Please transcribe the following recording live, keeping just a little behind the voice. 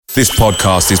This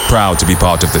podcast is proud to be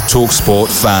part of the TalkSport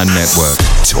Fan Network.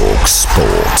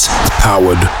 TalkSport.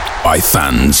 Powered by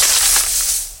fans.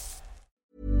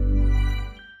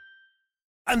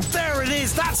 And there it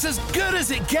is, that's as good as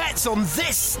it gets on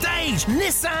this stage.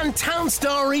 Nissan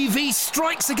Townstar EV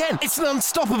strikes again. It's an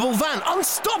unstoppable van,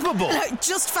 unstoppable.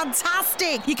 Just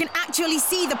fantastic. You can actually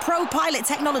see the ProPilot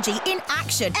technology in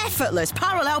action. Effortless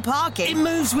parallel parking. It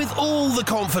moves with all the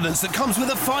confidence that comes with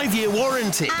a 5-year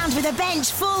warranty. And with a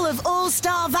bench full of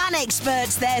all-star van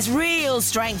experts, there's real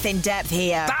strength in depth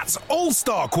here. That's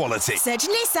all-star quality. Search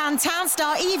Nissan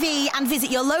Townstar EV and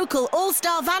visit your local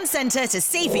all-star van centre to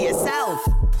see for yourself.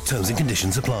 Terms and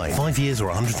conditions apply. 5 years or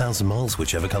 100,000 miles,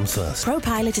 whichever comes first.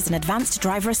 ProPilot is an advanced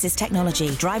driver assist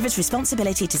technology. Driver's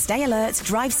responsibility to stay alert,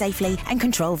 drive safely, and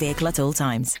control vehicle at all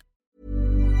times.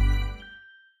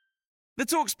 The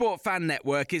TalkSport Fan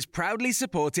Network is proudly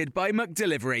supported by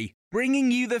McDelivery, bringing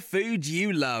you the food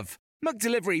you love.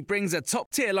 McDelivery brings a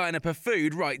top-tier lineup of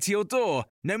food right to your door.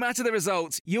 No matter the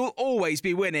result, you'll always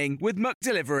be winning with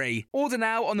McDelivery. Order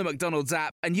now on the McDonald's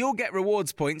app and you'll get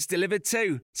rewards points delivered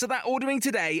too. So that ordering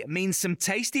today means some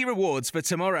tasty rewards for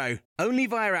tomorrow. Only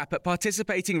via app at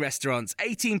participating restaurants.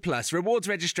 18 plus. Rewards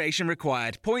registration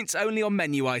required. Points only on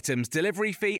menu items.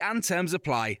 Delivery fee and terms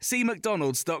apply. See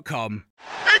mcdonalds.com.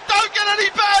 It don't get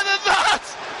any better than that!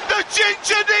 The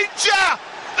Ginger Ninja!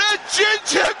 The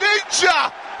Ginger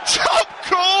Ninja! Top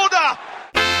corner!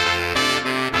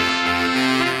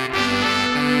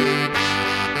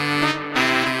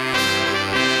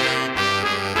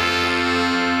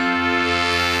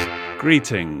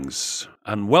 Greetings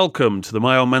and welcome to the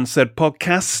My Old Man Said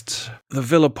podcast, the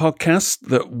Villa podcast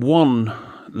that one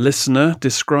listener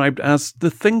described as the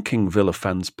Thinking Villa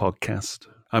Fans podcast.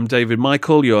 I'm David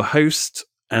Michael, your host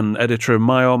and editor of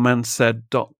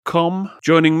myoldmansaid.com.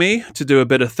 Joining me to do a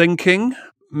bit of thinking,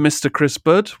 Mr. Chris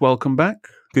Budd, welcome back.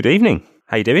 Good evening.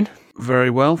 How you doing? Very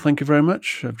well, thank you very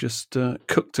much. I've just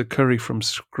cooked a curry from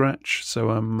scratch,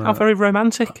 so I'm... How very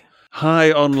romantic.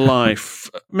 High on life.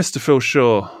 Mr. Phil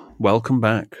Shaw, welcome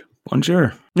back.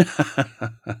 Bonjour.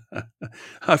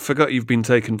 I forgot you've been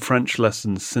taking French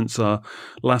lessons since our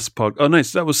last pod. Oh no,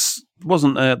 so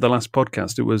wasn't the last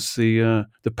podcast. It was the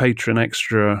Patreon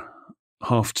Extra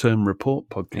half-term report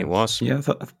podcast. It was. Yeah, I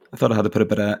thought I had to put a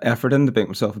bit of effort in to make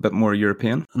myself a bit more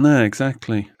European. No,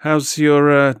 exactly. How's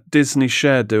your Disney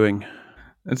share doing?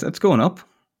 It's going up.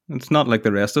 It's not like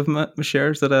the rest of my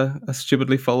shares that I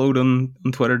stupidly followed on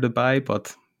Twitter to buy,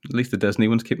 but at least the Disney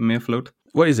one's keeping me afloat.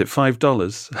 What is it,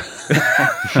 $5?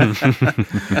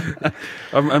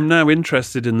 I'm now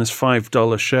interested in this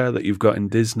 $5 share that you've got in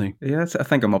Disney. Yeah, I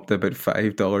think I'm up to about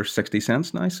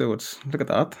 $5.60 now, so look at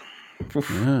that.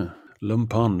 Oof. Yeah.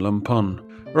 Lump on.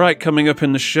 Right, coming up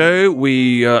in the show,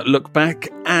 we look back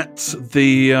at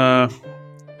the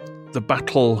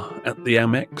battle at the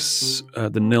Amex,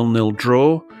 the 0-0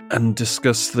 draw, and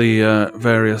discuss the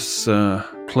various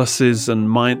pluses and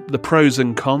the pros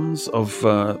and cons of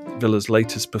Villa's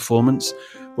latest performance.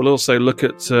 We'll also look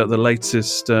at the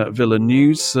latest Villa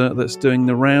news that's doing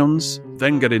the rounds,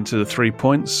 then get into the 3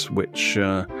 points, which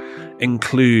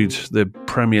include the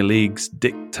Premier League's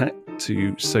diktat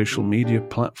to social media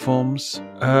platforms,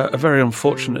 a very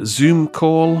unfortunate Zoom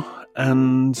call,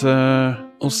 and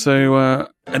also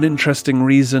an interesting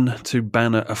reason to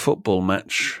ban a football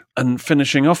match. And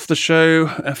finishing off the show,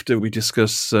 after we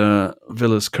discuss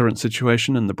Villa's current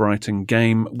situation and the Brighton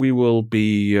game, we will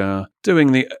be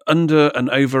doing the under and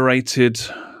overrated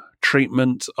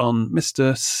treatment on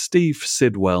Mr. Steve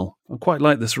Sidwell. I quite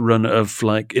like this run of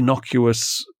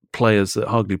innocuous players that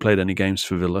hardly played any games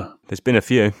for Villa. There's been a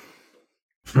few.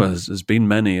 Well, there's been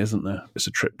many, isn't there? It's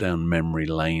a trip down memory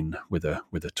lane with a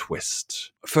twist.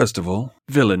 First of all,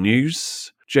 Villa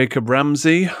news. Jacob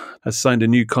Ramsey has signed a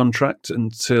new contract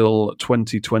until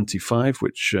 2025,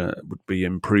 which would be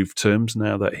improved terms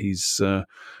now that he's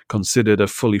considered a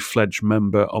fully fledged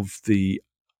member of the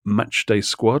matchday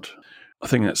squad. I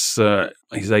think that's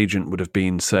his agent would have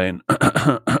been saying,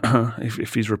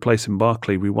 if he's replacing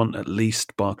Barkley, we want at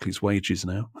least Barkley's wages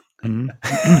now. Mm-hmm.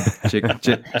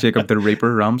 Jacob the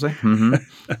Reaper Ramsey. Mm-hmm.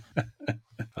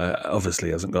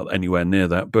 Obviously hasn't got anywhere near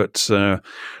that, but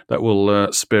that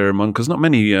will spur him on, because not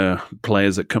many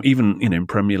players that come, even in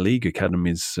Premier League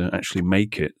academies, actually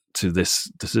make it to this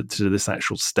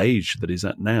actual stage that he's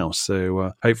at now.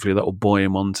 So hopefully that will buoy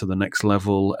him on to the next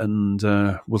level, and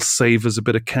will save us a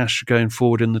bit of cash going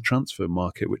forward in the transfer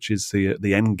market, which is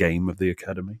the end game of the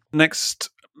academy. Next,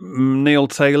 Neil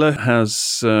Taylor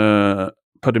has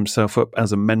put himself up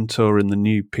as a mentor in the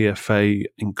new PFA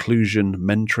inclusion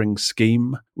mentoring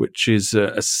scheme, which is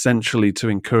essentially to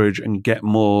encourage and get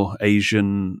more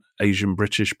Asian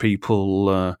British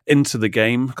people into the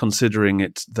game,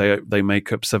 considering they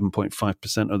make up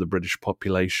 7.5% of the British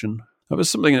population. That was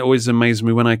something that always amazed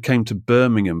me when I came to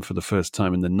Birmingham for the first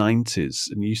time in the 90s,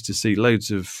 and you used to see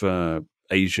loads of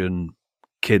Asian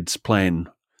kids playing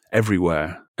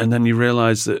everywhere. And then you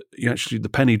realise that the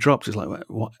penny dropped. It's like,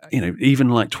 what, even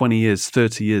like 20 years,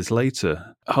 30 years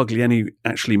later, hardly any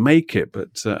actually make it.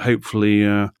 But hopefully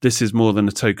this is more than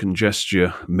a token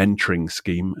gesture mentoring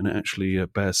scheme, and it actually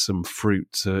bears some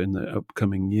fruit in the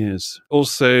upcoming years.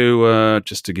 Also,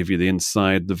 just to give you the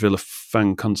inside, the Villa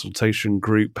Fan Consultation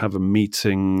Group have a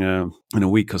meeting in a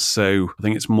week or so. I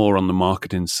think it's more on the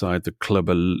marketing side. The club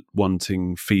are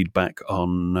wanting feedback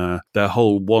on their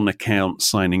whole one account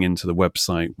signing into the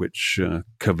website, which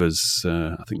covers,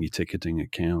 I think, your ticketing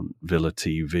account, Villa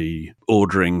TV,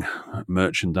 ordering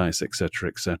merchandise, etc.,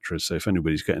 etc. So if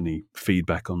anybody's got any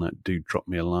feedback on that, do drop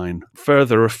me a line.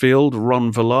 Further afield,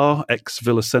 Ron Villar,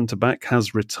 ex-Villa centre-back,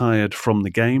 has retired from the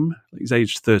game. He's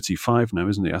aged 35 now,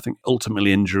 isn't he? I think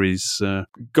ultimately injuries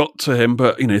got to him,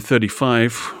 but,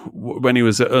 35, when he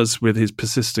was at us with his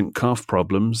persistent calf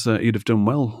problems, he'd have done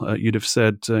well. You'd have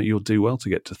said you'll do well to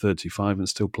get to 35 and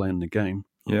still play in the game.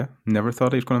 Yeah, never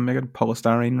thought he was going to make it.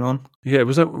 Polystyrene Ron. Yeah, it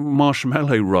was that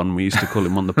Marshmallow Ron we used to call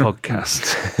him on the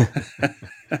podcast.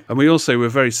 And we also were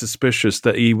very suspicious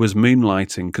that he was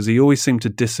moonlighting because he always seemed to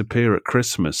disappear at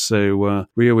Christmas. So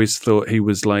we always thought he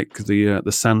was like the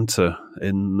Santa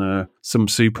in some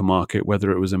supermarket,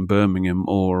 whether it was in Birmingham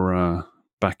or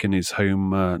back in his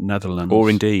home Netherlands.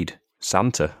 Or indeed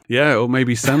Santa. Yeah, or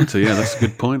maybe Santa. Yeah, that's a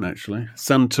good point, actually.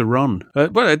 Santa Ron.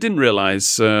 What I didn't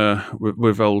realise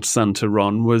with old Santa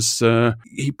Ron was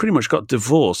he pretty much got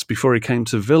divorced before he came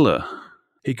to Villa.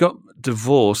 He got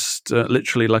divorced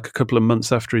literally like a couple of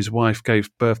months after his wife gave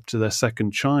birth to their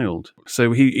second child.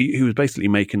 So he was basically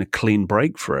making a clean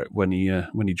break for it when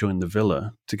he joined the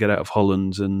Villa to get out of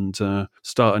Holland and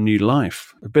start a new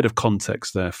life. A bit of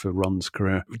context there for Ron's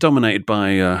career. Dominated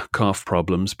by calf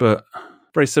problems, but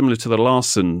very similar to the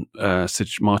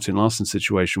Martin Larsson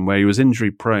situation, where he was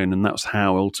injury prone, and that's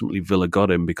how ultimately Villa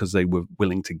got him, because they were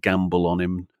willing to gamble on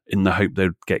him in the hope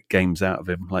they'd get games out of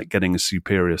him, like getting a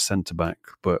superior centre-back,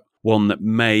 but one that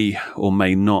may or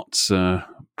may not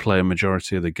play a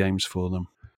majority of the games for them.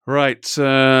 Right,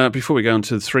 before we go on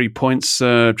to the 3 points,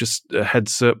 just a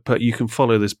heads up, you can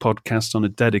follow this podcast on a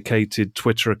dedicated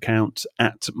Twitter account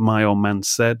at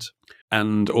MyOldManSaid.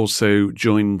 And also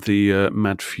join the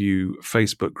Mad Few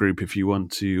Facebook group if you want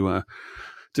to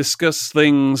discuss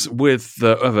things with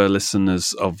the other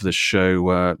listeners of the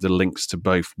show. The links to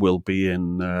both will be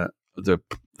in the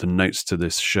notes to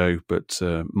this show, but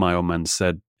My Old Man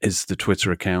Said is the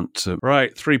Twitter account.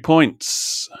 Right, 3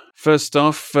 points. First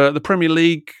off, the Premier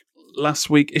League last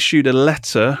week issued a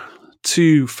letter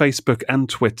to Facebook and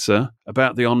Twitter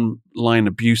about the online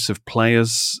abuse of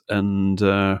players, and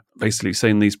basically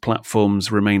saying these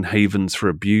platforms remain havens for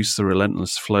abuse. The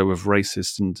relentless flow of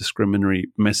racist and discriminatory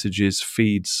messages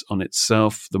feeds on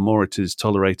itself. The more it is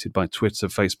tolerated by Twitter,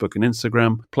 Facebook and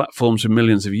Instagram, platforms with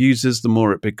millions of users, the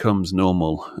more it becomes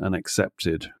normal and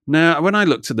accepted. Now, when I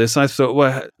looked at this, I thought,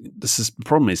 well, the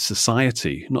problem is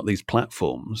society, not these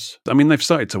platforms. I mean, they've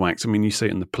started to act. I mean, you see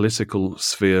it in the political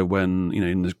sphere when,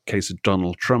 in the case of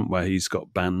Donald Trump, where he's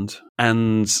got banned.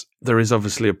 And there is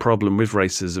obviously a problem with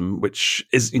racism, which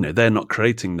is, they're not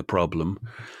creating the problem.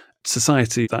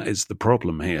 Society, that is the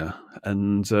problem here.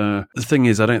 And the thing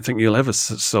is, I don't think you'll ever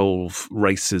solve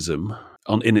racism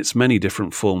in its many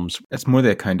different forms. It's more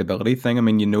the accountability thing. I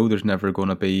mean, there's never going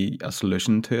to be a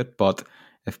solution to it, but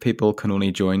if people can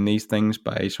only join these things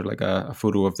by sort of like a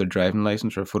photo of their driving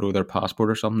license or a photo of their passport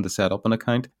or something to set up an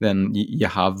account, then you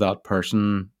have that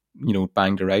person,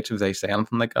 bang the rights. If they say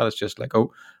anything like that, it's just like,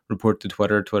 report to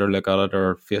Twitter look at it,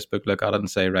 or Facebook look at it and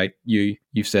say, right,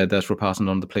 you've said this, we're passing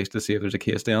on to the police to see if there's a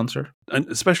case to answer. And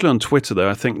especially on Twitter, though,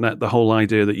 I think that the whole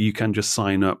idea that you can just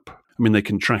sign up, I mean, they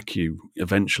can track you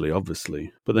eventually,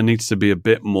 obviously, but there needs to be a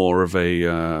bit more of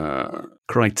a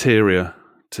criteria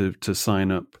to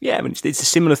sign up. Yeah, I mean, it's a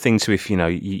similar thing to if,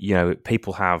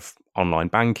 people have online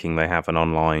banking, they have an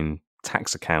online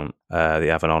tax account, they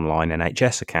have an online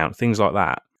NHS account, things like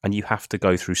that. And you have to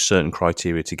go through certain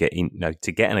criteria to get in,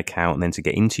 to get an account and then to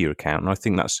get into your account. And I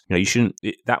think that's, you shouldn't.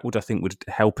 That would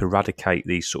help eradicate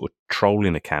these sort of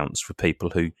trolling accounts for people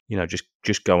who,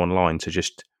 just go online to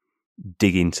just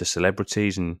dig into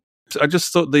celebrities. And I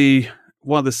just thought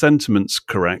while the sentiment's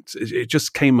correct, it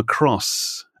just came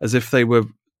across as if they were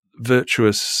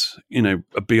virtuous,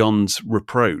 beyond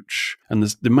reproach. And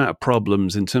the amount of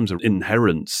problems in terms of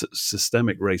inherent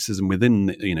systemic racism within,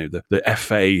 the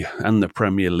FA and the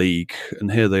Premier League.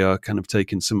 And here they are kind of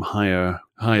taking some higher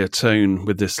tone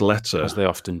with this letter. As they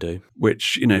often do.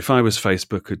 Which, if I was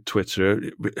Facebook or Twitter,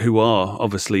 who are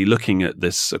obviously looking at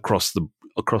this across the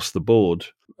board,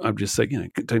 I'd just say,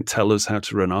 don't tell us how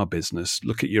to run our business.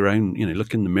 Look at your own,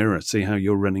 look in the mirror, see how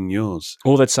you're running yours.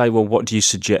 Or they'd say, well, what do you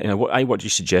suggest? What do you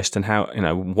suggest, and how?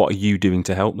 What are you doing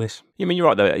to help this? I mean, you're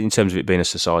right though in terms of it being a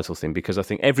societal thing, because I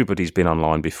think everybody's been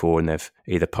online before and they've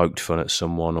either poked fun at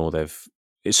someone or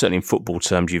it's certainly in football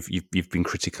terms, you've been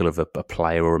critical of a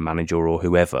player or a manager or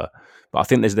whoever. But I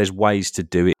think there's ways to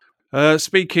do it.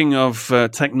 Speaking of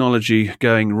technology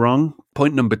going wrong,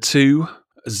 point number 2.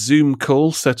 A Zoom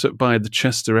call set up by the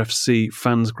Chester FC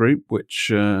fans group, which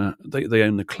they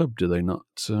own the club, do they not?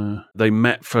 They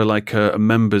met for like a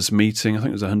members meeting. I think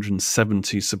it was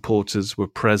 170 supporters were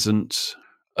present,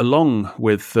 along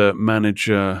with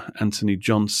manager Anthony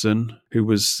Johnson, who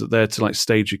was there to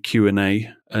stage a Q&A.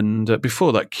 And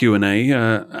before that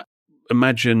Q&A,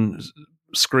 imagine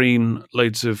screen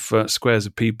loads of squares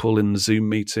of people in the Zoom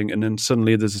meeting, and then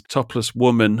suddenly there's a topless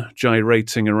woman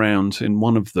gyrating around in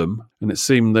one of them, and it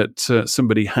seemed that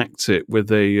somebody hacked it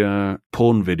with a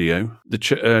porn video.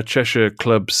 The Cheshire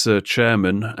Club's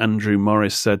chairman, Andrew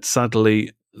Morris, said,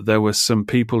 sadly, there were some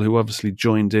people who obviously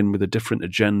joined in with a different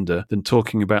agenda than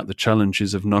talking about the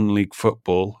challenges of non-league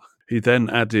football. He then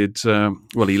added,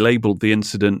 he labelled the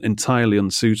incident entirely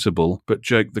unsuitable, but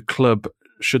joked the club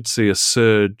should see a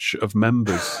surge of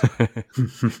members.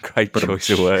 Great choice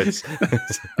of words.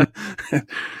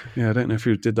 Yeah, I don't know if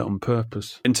you did that on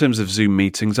purpose. In terms of Zoom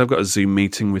meetings, I've got a Zoom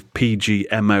meeting with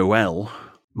PGMOL,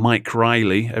 Mike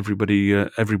Riley,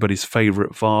 everybody's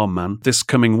favourite VAR man, this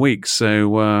coming week.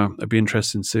 So it'd be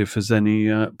interesting to see if there's any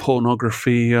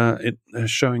pornography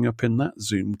showing up in that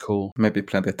Zoom call. Maybe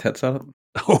plenty of tits at it.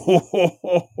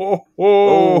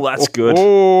 Oh, that's good.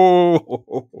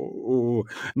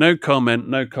 No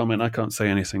comment. I can't say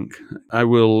anything. I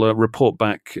will report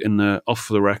back in the Off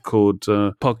the Record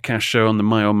podcast show on the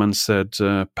My Old Man Said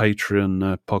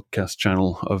Patreon podcast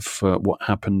channel of what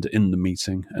happened in the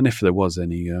meeting, and if there was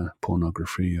any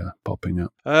pornography popping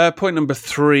up. Point number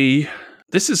 3.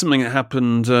 This is something that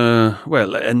happened, at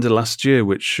the end of last year,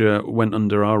 which went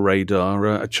under our radar.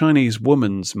 A Chinese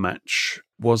women's match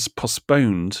was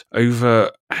postponed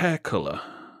over hair colour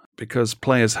because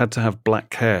players had to have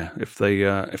black hair if they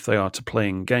are to play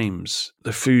in games.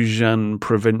 The Fujian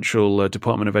Provincial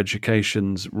Department of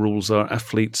Education's rules are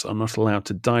athletes are not allowed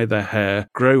to dye their hair,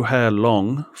 grow hair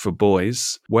long for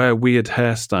boys, wear weird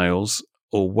hairstyles,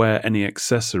 or wear any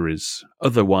accessories.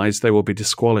 Otherwise, they will be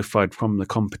disqualified from the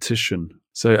competition.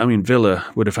 So, I mean, Villa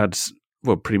would have had,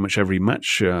 pretty much every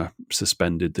match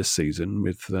suspended this season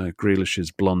with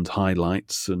Grealish's blonde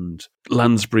highlights and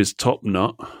Lansbury's top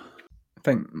knot. I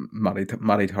think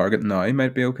Matty Target now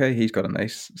might be okay. He's got a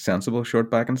nice, sensible short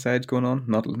back and sides going on.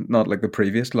 Not like the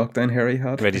previous lockdown hair he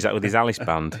had. Read with his Alice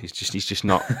band. He's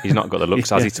not got the looks,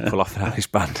 has he, to pull off an Alice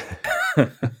band?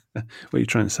 What are you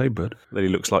trying to say, bud? That he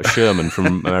looks like Sherman from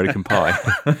American Pie.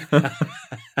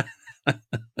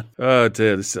 Oh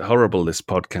dear, this is horrible, this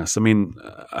podcast. I mean,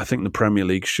 I think the Premier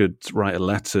League should write a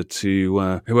letter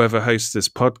to whoever hosts this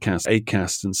podcast,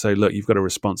 Acast, and say, look, you've got a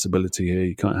responsibility here.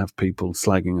 You can't have people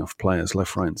slagging off players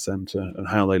left, right and centre and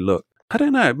how they look. I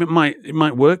don't know. It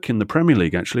might work in the Premier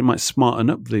League, actually. It might smarten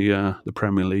up the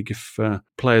Premier League if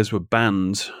players were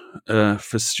banned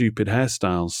for stupid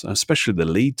hairstyles, especially the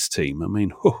Leeds team. I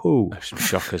mean, There's some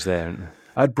shockers there, aren't there?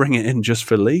 I'd bring it in just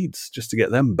for Leeds, just to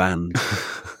get them banned.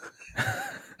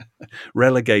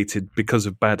 Relegated because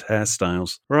of bad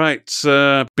hairstyles. Right,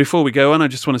 before we go on, I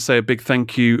just want to say a big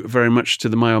thank you very much to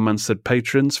the My Old Man Said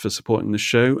patrons for supporting the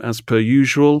show. As per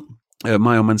usual,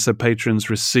 My Old Man Said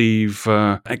patrons receive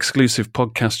exclusive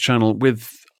podcast channel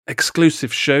with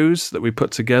exclusive shows that we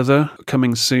put together.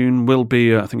 Coming soon will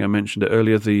be, I think I mentioned it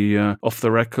earlier, the Off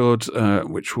the Record,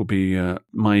 which will be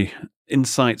my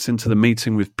insights into the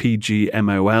meeting with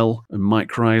PGMOL and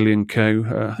Mike Riley and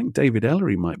co. I think David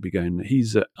Ellery might be going.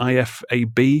 He's at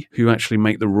IFAB, who actually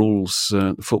make the rules,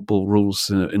 the football rules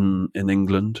in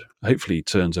England. Hopefully he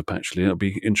turns up, actually. It'll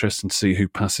be interesting to see who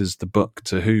passes the buck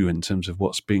to who in terms of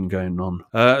what's been going on.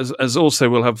 As also,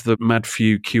 we'll have the Mad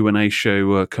Few Q&A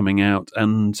show coming out,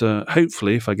 and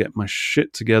hopefully, if I get my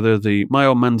shit together, the My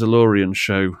Old Mandalorian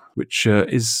show, which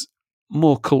is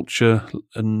more culture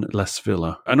and less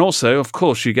Villa. And also, of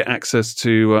course, you get access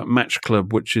to Match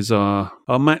Club, which is our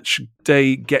match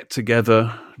day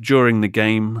get-together during the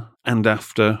game. and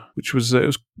after, which was it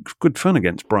was good fun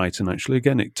against Brighton. Actually,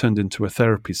 again, it turned into a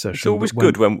therapy session. It's always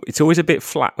good when it's always a bit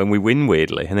flat when we win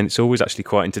weirdly, and then it's always actually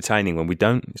quite entertaining when we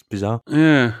don't. It's bizarre.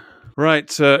 Yeah.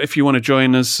 Right, if you want to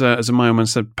join us as a My Old Man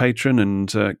Said patron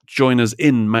and join us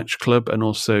in Match Club and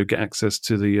also get access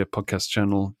to the podcast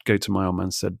channel, go to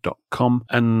myoldmansaid.com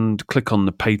and click on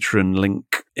the patron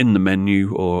link in the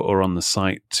menu or on the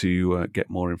site to get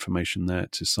more information there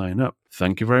to sign up.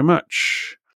 Thank you very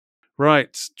much.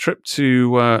 Right, trip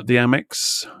to the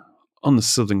Amex on the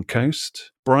southern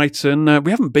coast. Brighton,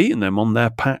 we haven't beaten them on their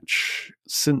patch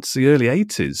since the early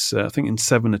 80s. I think in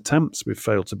 7 attempts we've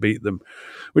failed to beat them,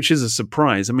 which is a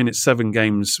surprise. I mean, it's 7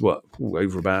 games,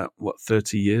 over about,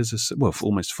 30 years? Or so? Well,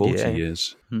 almost 40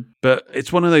 years. But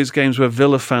it's one of those games where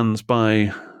Villa fans,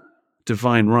 by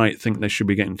divine right, think they should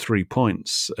be getting 3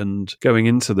 points. And going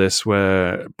into this,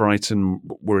 where Brighton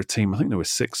were a team, I think they were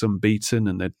 6 unbeaten,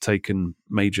 and they'd taken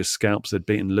major scalps. They'd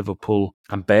beaten Liverpool.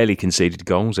 And barely conceded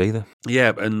goals either.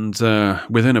 Yeah, and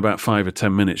within about 5 or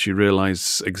 10 minutes, you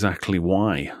realise exactly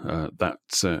why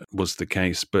that was the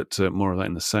case, but more of that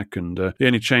in the second. The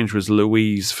only change was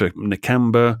Louise for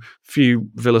Nakamba. Few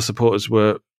Villa supporters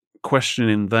were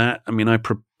questioning that. I mean, I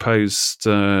proposed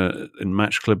in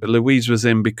Match Club, but Louise was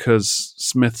in because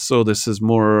Smith saw this as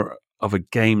more of a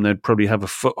game they'd probably have a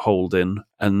foothold in,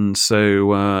 and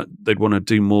so they'd want to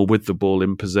do more with the ball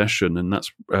in possession, and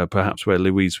that's perhaps where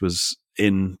Louise was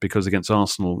in, because against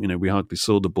Arsenal, we hardly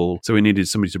saw the ball, so we needed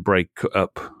somebody to break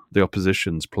up the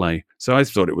opposition's play. So I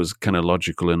thought it was kind of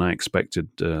logical, and I expected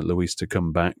Louise to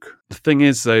come back. The thing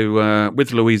is, though,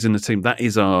 with Louise in the team, that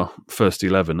is our first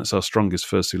 11. It's our strongest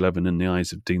first 11 in the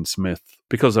eyes of Dean Smith,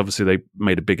 because obviously they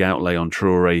made a big outlay on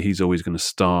Traore. He's always going to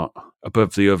start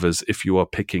above the others if you are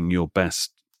picking your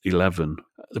best 11.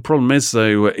 The problem is,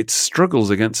 though, it struggles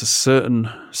against a certain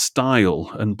style,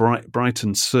 and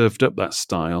Brighton served up that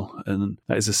style, and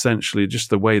that is essentially just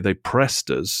the way they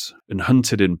pressed us and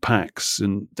hunted in packs,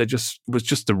 and they was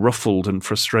just a ruffled and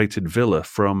frustrated Villa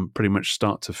from pretty much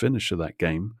start to finish of that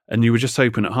game. And you were just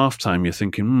hoping at halftime, you're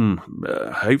thinking,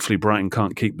 hopefully Brighton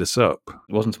can't keep this up.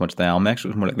 It wasn't so much the Amex, it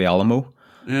was more like the Alamo.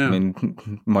 Yeah. I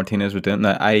mean, Martinez was doing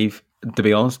that. To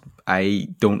be honest, I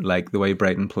don't like the way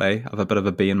Brighton play. I have a bit of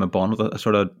a bee in my bonnet.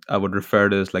 I would refer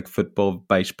to it as like football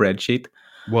by spreadsheet.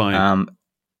 Why?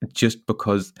 Just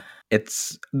because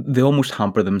they almost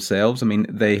hamper themselves. I mean,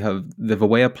 they've a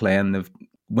way of playing.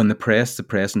 When they press in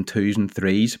 2s and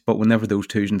 3s, but whenever those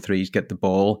 2s and 3s get the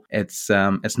ball, it's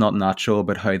not natural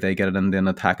about how they get it into an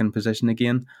attacking position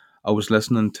again. I was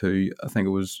listening to, I think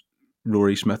it was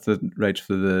Rory Smith that writes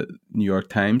for the New York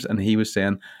Times, and he was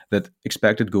saying that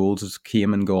expected goals has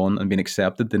came and gone and been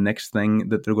accepted. The next thing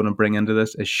that they're going to bring into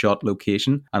this is shot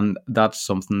location, and that's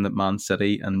something that Man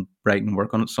City and Brighton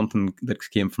work on. It's something that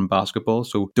came from basketball.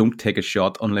 So don't take a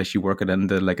shot unless you work it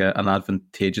into like an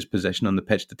advantageous position on the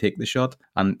pitch to take the shot.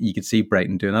 And you could see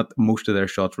Brighton doing that. Most of their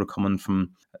shots were coming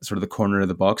from sort of the corner of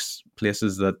the box,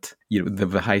 places that they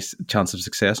have a high chance of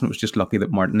success. And it was just lucky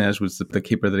that Martinez was the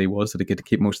keeper that he was, that he could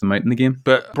keep most of them out in the game.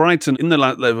 But Brighton, in the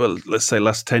let's say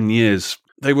last 10 years,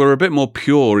 they were a bit more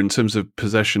pure in terms of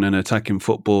possession and attacking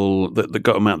football that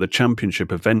got them out of the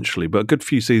Championship eventually. But a good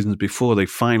few seasons before they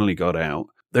finally got out,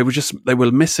 they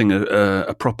were missing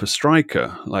a proper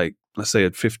striker, like let's say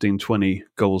a 15, 20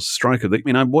 goals striker. I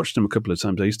mean, I watched them a couple of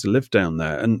times. I used to live down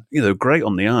there, and they're great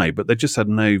on the eye, but they just had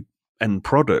no end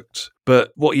product.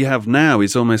 But what you have now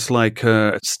is almost like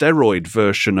a steroid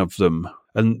version of them.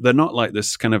 And they're not like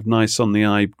this kind of nice on the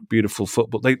eye, beautiful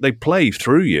football. They play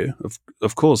through you,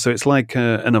 of course. So it's like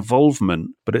an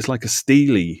evolvement, but it's like a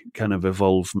steely kind of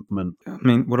evolvement. I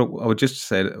mean, what I would just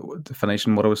say to finish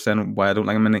on what I was saying, why I don't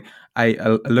like them. I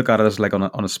look at it as like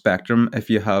on a spectrum. If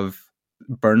you have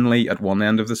Burnley at one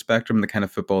end of the spectrum, the kind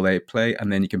of football they play,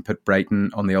 and then you can put Brighton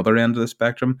on the other end of the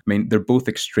spectrum. I mean, they're both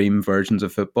extreme versions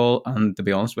of football, and to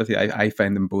be honest with you, I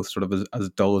find them both sort of as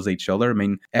dull as each other. I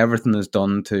mean, everything is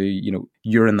done to,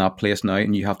 you're in that place now,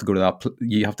 and you have to go to that.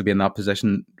 You have to be in that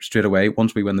position straight away.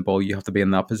 Once we win the ball, you have to be in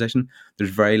that position.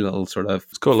 There's very little sort of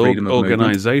it's called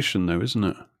organisation, though, isn't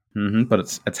it? Mm-hmm, but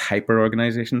it's hyper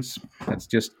organizations. It's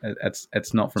just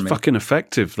it's not for me. Fucking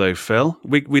effective though, Phil.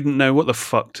 We didn't know what the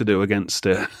fuck to do against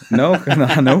it. No.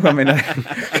 I mean,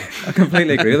 I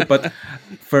completely agree with it. But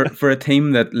for a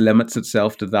team that limits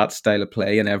itself to that style of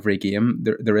play in every game,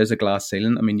 there is a glass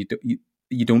ceiling. I mean,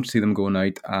 you don't see them going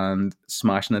out and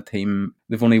smashing a team.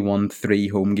 They've only won 3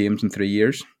 home games in 3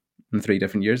 years. in 3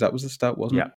 different years. That was the stat,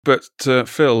 wasn't it? But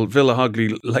Phil, Villa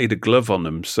hardly laid a glove on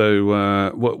them.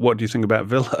 So what do you think about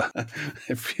Villa?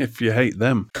 if you hate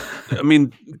them, I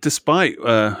mean, despite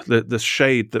the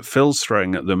shade that Phil's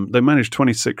throwing at them, they managed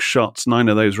 26 shots. 9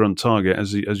 of those were on target,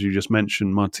 as you just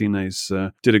mentioned. Martinez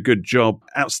did a good job.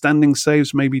 Outstanding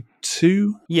saves, maybe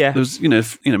 2. Yeah, there was,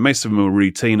 most of them were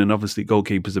routine, and obviously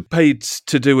goalkeepers are paid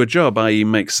to do a job, i.e.,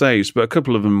 make saves. But a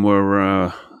couple of them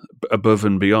were above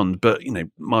and beyond. But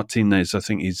Martinez, I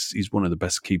think he's one of the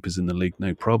best keepers in the league,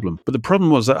 no problem. But the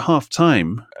problem was at half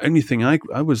time, only thing I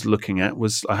was looking at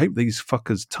was, I hope these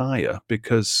fuckers tire,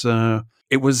 because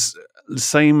it was the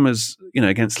same as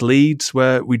against Leeds,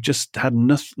 where we just had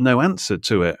no answer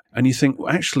to it. And you think,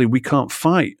 well, actually, we can't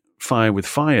fight fire with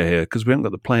fire here, because we haven't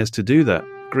got the players to do that.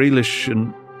 Grealish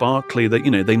and Barkley,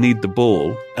 they need the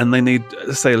ball, and they need,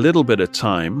 let's say, a little bit of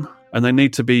time. And they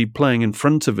need to be playing in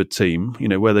front of a team,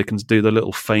 where they can do their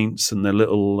little feints and their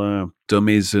little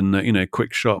dummies and,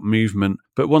 quick shot movement.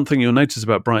 But one thing you'll notice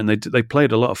about Brighton, they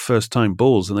played a lot of first-time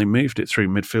balls, and they moved it through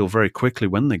midfield very quickly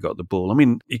when they got the ball. I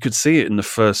mean, you could see it in the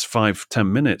first 5-10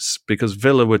 minutes, because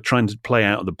Villa were trying to play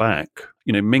out of the back.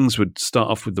 Mings would start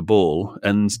off with the ball,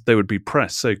 and they would be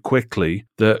pressed so quickly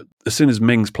that as soon as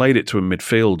Mings played it to a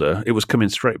midfielder, it was coming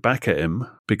straight back at him,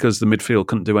 because the midfield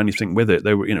couldn't do anything with it.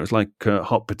 They were, it was like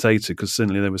hot potato, because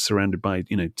suddenly they were surrounded by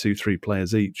 2-3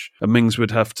 players each, and Mings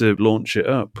would have to launch it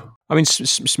up. I mean,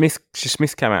 Smith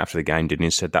came out after the game, didn't he,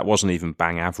 and said that wasn't even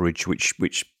bang average,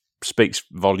 which speaks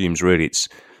volumes, really.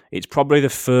 It's probably the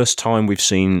first time we've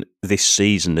seen this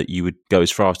season that you would go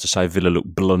as far as to say Villa look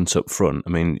blunt up front.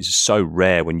 I mean, it's so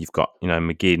rare when you've got,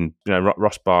 McGinn,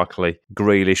 Ross Barkley,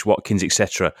 Grealish, Watkins,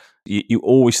 etc. You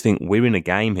always think we're in a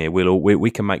game here.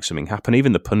 We can make something happen.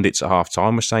 Even the pundits at half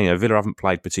time were saying, Villa haven't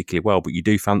played particularly well, but you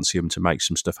do fancy them to make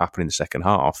some stuff happen in the second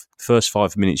half. First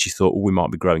 5 minutes, you thought, we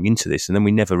might be growing into this, and then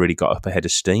we never really got up ahead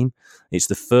of steam. It's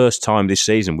the first time this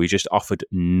season we just offered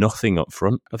nothing up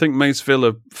front. I think most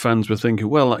Villa fans were thinking,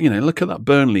 well, look at that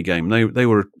Burnley game. They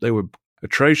were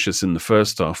atrocious in the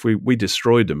first half. We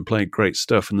destroyed them, played great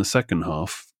stuff. In the second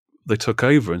half, they took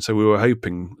over, and so we were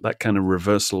hoping that kind of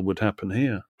reversal would happen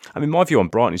here. I mean, my view on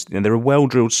Brighton is they're a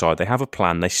well-drilled side. They have a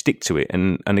plan. They stick to it.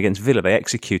 And against Villa, they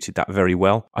executed that very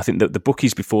well. I think that the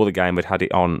bookies before the game had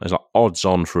it on as like odds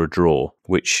on for a draw,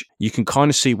 which you can kind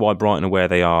of see why Brighton are where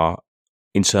they are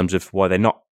in terms of why they're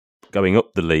not going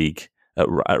up the league at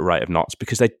rate of knots,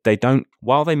 because they don't,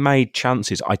 while they made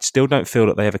chances, I still don't feel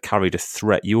that they ever carried a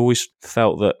threat. You always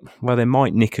felt that, well, they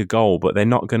might nick a goal, but they're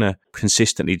not going to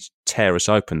consistently tear us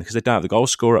open because they don't have the goal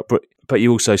scorer. But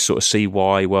you also sort of see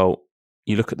why, well,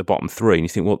 you look at the bottom 3 and you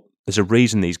think, well, there's a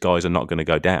reason these guys are not going to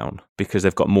go down, because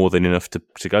they've got more than enough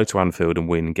to go to Anfield and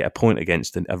win and get a point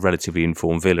against a relatively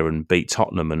informed Villa and beat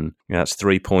Tottenham. And that's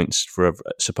 3 points for a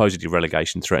supposedly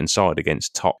relegation threatened side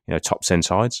against top 10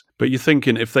 sides. But you're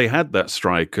thinking if they had that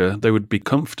striker, they would be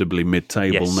comfortably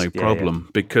mid-table, yes, no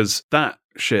problem, because that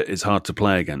shit is hard to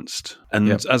play against. And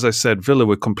as I said, Villa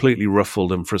were completely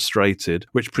ruffled and frustrated,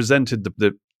 which presented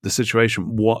the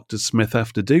situation. What does Smith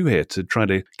have to do here to try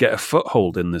to get a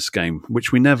foothold in this game,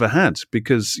 which we never had,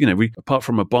 because, we, apart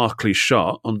from a Barkley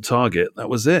shot on target, that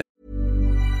was it.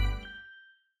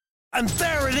 And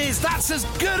there it is, that's as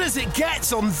good as it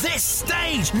gets on this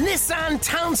stage. Nissan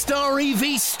Townstar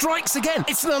EV strikes again.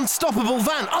 It's an unstoppable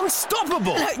van,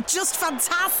 unstoppable. Just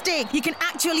fantastic. You can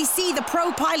actually see the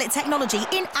Pro Pilot technology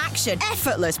in action.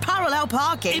 Effortless parallel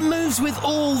parking. It moves with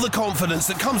all the confidence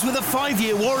that comes with a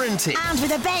 5-year warranty. And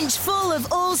with a bench full of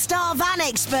all-star van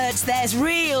experts, there's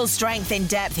real strength in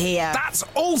depth here. That's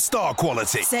all-star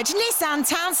quality. Search Nissan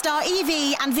Townstar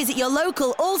EV and visit your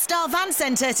local all-star van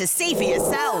centre to see for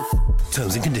yourself.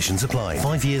 Terms and conditions apply.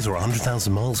 5 years or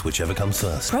 100,000 miles, whichever comes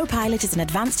first. ProPilot is an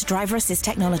advanced driver assist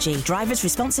technology. Driver's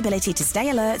responsibility to stay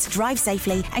alert, drive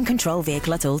safely, and control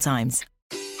vehicle at all times.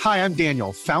 Hi, I'm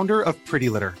Daniel, founder of Pretty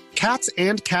Litter. Cats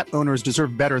and cat owners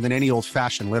deserve better than any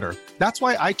old-fashioned litter. That's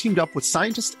why I teamed up with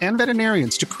scientists and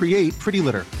veterinarians to create Pretty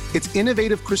Litter. Its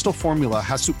innovative crystal formula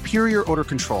has superior odor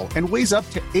control and weighs up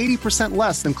to 80%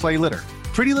 less than clay litter.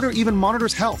 Pretty Litter even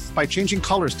monitors health by changing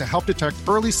colors to help detect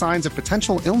early signs of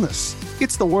potential illness.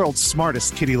 It's the world's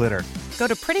smartest kitty litter. Go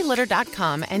to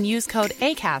prettylitter.com and use code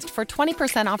ACAST for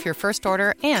 20% off your first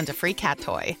order and a free cat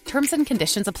toy. Terms and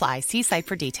conditions apply. See site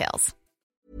for details.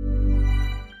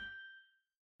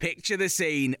 Picture the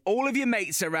scene. All of your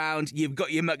mates around, you've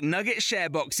got your McNugget share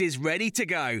boxes ready to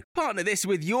go. Partner this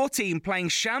with your team playing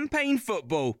champagne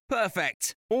football.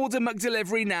 Perfect. Order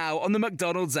McDelivery now on the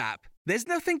McDonald's app. There's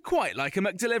nothing quite like a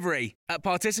McDelivery. At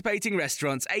participating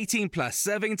restaurants, 18 plus,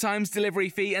 serving times, delivery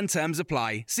fee and terms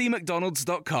apply. See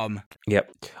mcdonalds.com.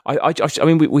 Yep. I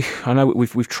mean, I know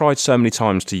we've tried so many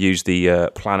times to use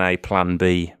the plan A, plan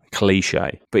B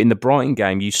cliche, but in the Brighton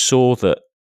game, you saw that.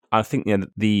 I think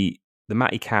the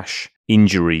Matty Cash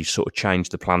injury sort of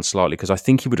changed the plan slightly, because I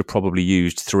think he would have probably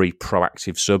used 3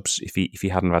 proactive subs if he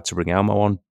hadn't had to bring Elmo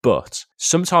on. But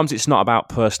sometimes it's not about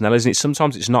personnel, isn't it?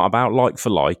 Sometimes it's not about like for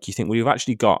like. You think, well, you've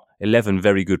actually got 11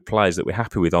 very good players that we're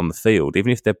happy with on the field,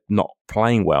 even if they're not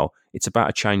playing well. It's about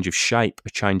a change of shape,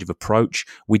 a change of approach.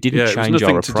 We didn't change our approach. It was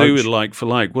nothing to do with like for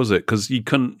like, was it? Because you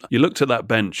looked at that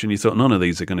bench and you thought, none of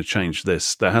these are going to change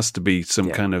this. There has to be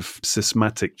some kind of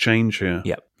systematic change here.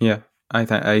 Yep. Yeah.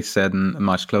 I said in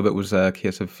Match Club it was a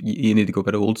case of you need to go a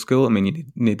bit old school. I mean, you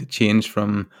need to change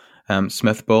from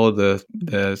Smith ball, the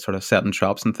sort of setting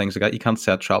traps and things like that. You can't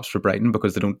set traps for Brighton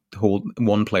because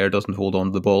one player doesn't hold on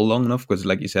to the ball long enough, because,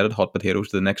 like you said, it hot potatoes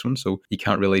to the next one, so you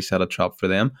can't really set a trap for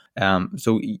them.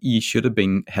 So you should have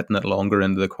been hitting it longer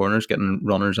into the corners, getting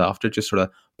runners after, just sort of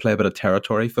play a bit of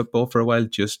territory football for a while,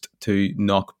 just to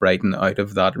knock Brighton out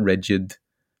of that rigid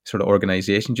sort of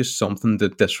organisation, just something to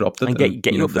disrupt it and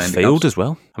get you up the field as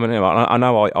well. I mean, I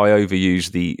know I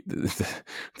overuse the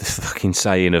fucking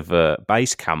saying of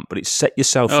base camp, but it's set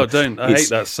yourself. Oh, don't! I hate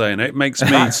that saying. It makes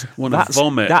me want to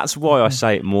vomit. That's why I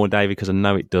say it more, David, because I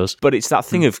know it does. But it's that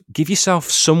thing of give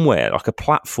yourself somewhere, like a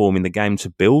platform in the game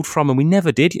to build from, and we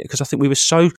never did, because I think we were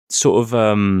so sort of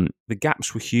the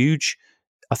gaps were huge.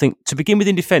 I think to begin with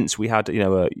in defence, we had you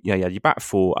had your back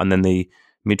four, and then the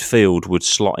midfield would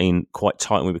slot in quite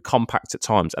tight, and we were compact at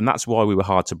times, and that's why we were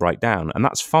hard to break down, and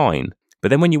that's fine. But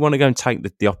then when you want to go and take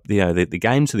the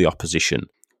game to the opposition,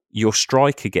 your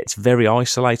striker gets very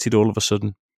isolated all of a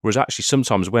sudden. Whereas actually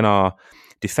sometimes when our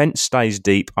defence stays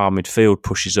deep, our midfield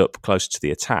pushes up closer to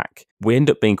the attack, we end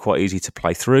up being quite easy to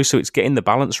play through. So it's getting the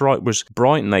balance right. Whereas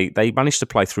Brighton, they managed to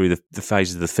play through the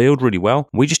phases of the field really well.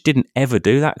 We just didn't ever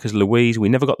do that, because we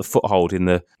never got the foothold in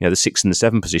the 6 and the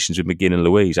 7 positions with McGinn and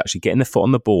Louise actually getting the foot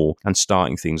on the ball and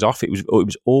starting things off. It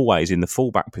was always in the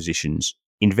fullback positions.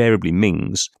 Invariably,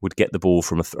 Mings would get the ball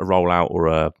from a rollout or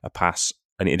a pass,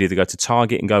 and it'd either go to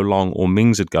target and go long, or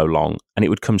Mings would go long, and it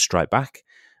would come straight back.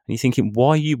 And you're thinking,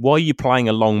 why are you playing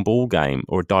a long ball game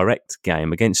or a direct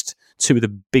game against two of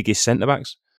the biggest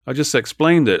centre-backs? I just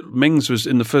explained it. Mings was,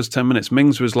 in the first 10 minutes,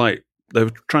 Mings was like, they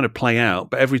were trying to play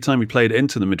out, but every time he played it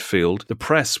into the midfield, the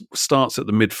press starts at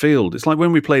the midfield. It's like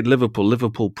when we played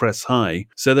Liverpool press high,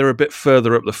 so they're a bit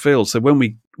further up the field. So when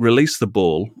we release the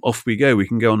ball, off we go. We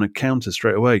can go on a counter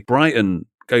straight away. Brighton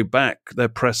go back, their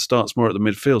press starts more at the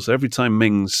midfield. So every time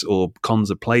Mings or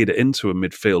Konza played it into a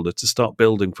midfielder to start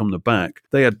building from the back,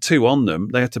 they had 2 on them.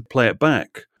 They had to play it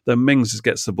back. Then Mings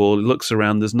gets the ball, he looks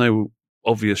around, there's no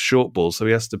obvious short ball, so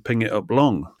he has to ping it up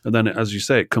long. And then, as you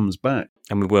say, it comes back.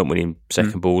 And we weren't winning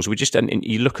second balls. We just, and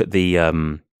you look at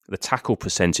the tackle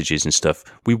percentages and stuff,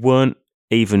 we weren't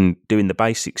even doing the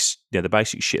basics, the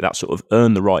basic shit that sort of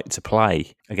earn the right to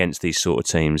play against these sort of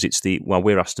teams. It's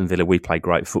we're Aston Villa, we play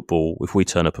great football. If we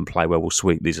turn up and play well, we'll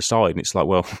sweep these aside. And it's like,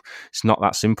 well, it's not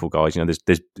that simple, guys.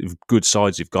 There's good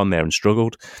sides who've gone there and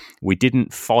struggled. We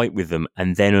didn't fight with them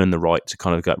and then earn the right to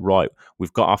kind of go, right,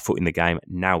 we've got our foot in the game,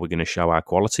 now we're going to show our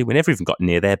quality. We never even got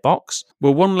near their box.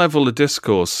 Well, one level of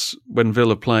discourse when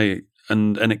Villa play,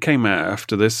 and it came out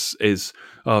after this, is,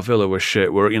 Villa were shit.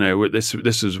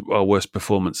 This is our worst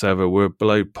performance ever. We're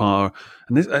below par,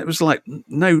 and it was like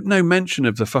no mention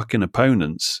of the fucking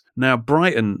opponents. Now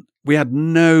Brighton, we had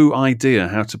no idea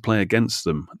how to play against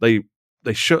them. They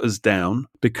shut us down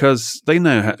because they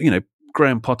know how.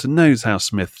 Graham Potter knows how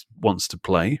Smith wants to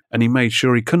play, and he made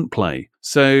sure he couldn't play.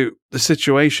 So the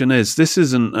situation is, this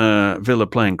isn't Villa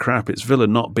playing crap, it's Villa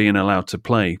not being allowed to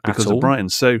play because of Brighton.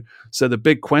 So the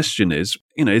big question is,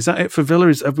 is that it for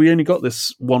Villa? Have we only got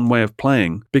this one way of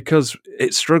playing? Because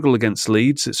it struggled against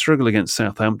Leeds, it struggled against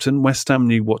Southampton. West Ham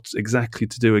knew what exactly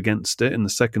to do against it in the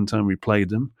second time we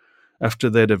played them.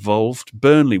 After they'd evolved,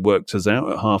 Burnley worked us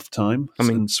out at half-time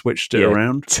and switched it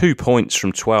around. 2 points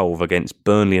from 12 against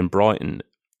Burnley and Brighton.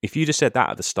 If you'd have said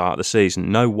that at the start of the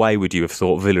season, no way would you have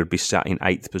thought Villa would be sat in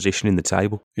 8th position in the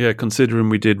table. Yeah, considering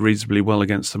we did reasonably well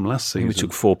against them last season. We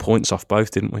took 4 points off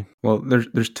both, didn't we? Well,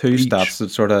 there's two stats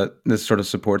that sort of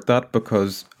support that,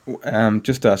 because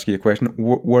just to ask you a question,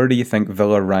 where do you think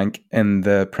Villa rank in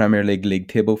the Premier League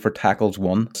table for tackles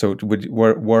won? So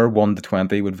where 1 to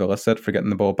 20 would Villa sit for getting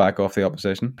the ball back off the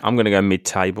opposition? I'm going to go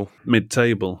mid-table.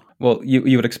 Mid-table. Well,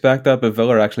 you would expect that, but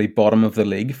Villa are actually bottom of the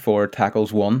league for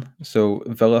tackles won. So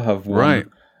Villa have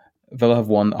won Villa have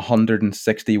won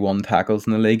 161 tackles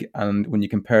in the league, and when you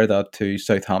compare that to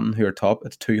Southampton, who are top,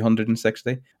 it's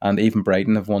 260, and even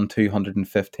Brighton have won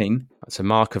 215. That's a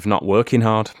mark of not working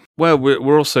hard. Well,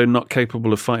 we're also not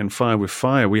capable of fighting fire with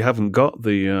fire. We haven't got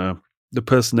the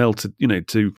personnel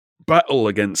to battle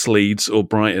against Leeds or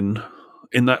Brighton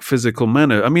in that physical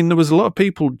manner. I mean, there was a lot of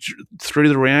people through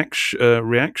the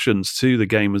reactions to the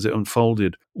game as it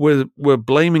unfolded were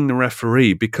blaming the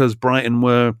referee because Brighton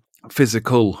were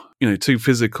physical, too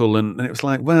physical, and it was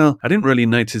like, well, I didn't really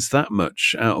notice that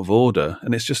much out of order,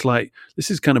 and it's just like, this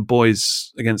is kind of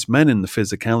boys against men in the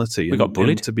physicality. We got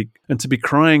bullied. And to be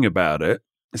crying about it,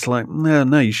 it's like,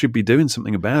 no, you should be doing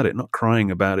something about it, not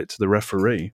crying about it to the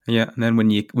referee. Yeah, and then when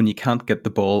you can't get the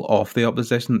ball off the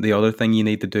opposition, the other thing you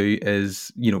need to do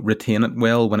is, retain it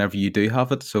well whenever you do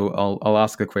have it. So I'll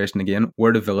ask the question again.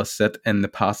 Where do Villa sit in the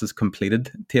passes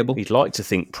completed table? You'd like to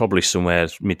think probably somewhere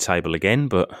mid-table again,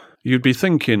 but you'd be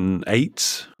thinking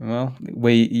 8. Well,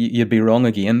 you'd be wrong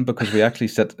again, because we actually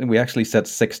sit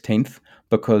 16th.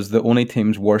 Because the only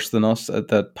teams worse than us at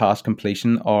that pass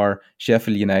completion are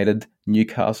Sheffield United,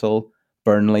 Newcastle,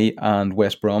 Burnley, and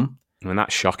West Brom. I mean,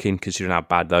 that's shocking considering how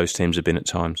bad those teams have been at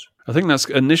times. I think that's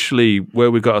initially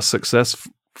where we got our success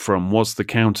from, was the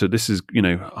counter. This is,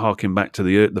 harking back to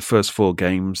the first 4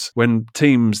 games when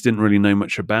teams didn't really know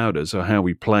much about us or how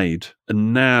we played.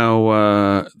 And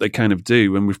now they kind of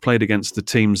do. And we've played against the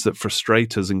teams that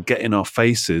frustrate us and get in our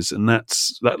faces. And that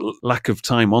lack of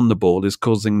time on the ball is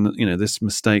causing, this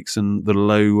mistakes and the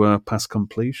low pass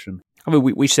completion. I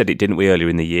mean, we said it, didn't we, earlier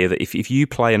in the year, that if you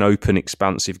play an open,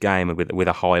 expansive game with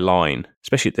a high line,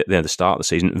 especially at the start of the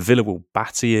season, Villa will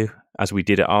batter you, as we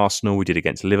did at Arsenal, we did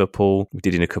against Liverpool, we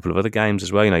did in a couple of other games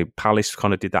as well. Palace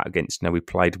kind of did that against, we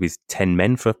played with 10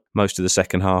 men for most of the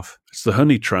second half. It's the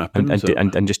honey trap,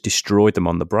 and just destroyed them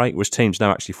on the break. Whereas teams now,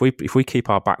 actually, if we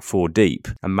keep our back 4 deep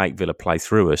and make Villa play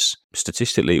through us,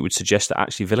 statistically, it would suggest that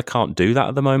actually Villa can't do that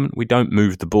at the moment. We don't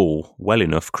move the ball well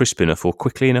enough, crisp enough, or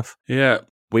quickly enough. Yeah.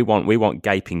 We want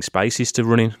gaping spaces to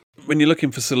run in. When you're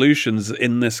looking for solutions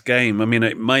in this game, I mean,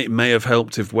 it may have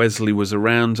helped if Wesley was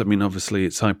around. I mean, obviously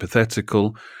it's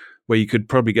hypothetical, where you could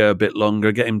probably go a bit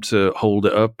longer, get him to hold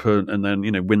it up and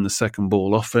then, win the second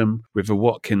ball off him with a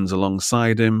Watkins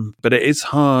alongside him. But it is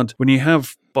hard when you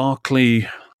have Barkley,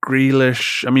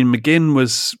 Grealish. I mean, McGinn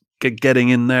was getting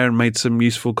in there and made some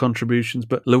useful contributions,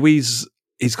 but Luiz,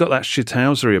 he's got that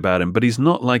shithousery about him, but he's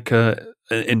not like an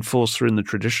enforcer in the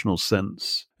traditional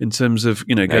sense in terms of,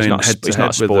 going head to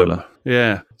head with them.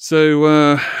 Yeah.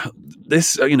 So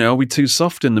this, are we too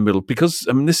soft in the middle? Because,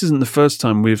 I mean, this isn't the first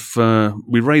time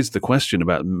we raised the question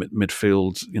about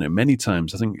midfield, many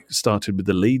times. I think it started with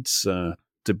the Leeds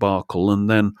debacle, and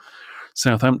then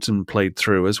Southampton played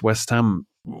through as West Ham.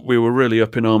 We were really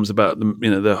up in arms about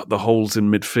the holes in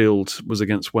midfield was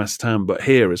against West Ham, but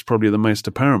here it's probably the most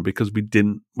apparent because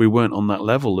we weren't on that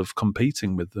level of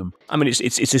competing with them. I mean, it's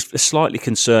a slightly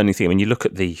concerning thing. When you look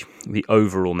at the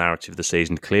overall narrative of the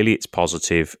season, clearly it's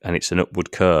positive and it's an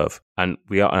upward curve, and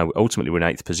we are ultimately we're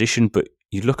in 8th position. But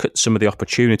you look at some of the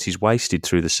opportunities wasted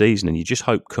through the season, and you just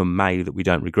hope come May that we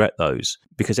don't regret those,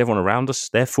 because everyone around us,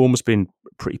 their form has been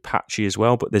pretty patchy as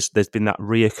well. But there's been that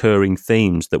reoccurring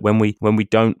themes that when we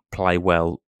don't play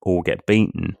well or get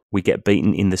beaten, we get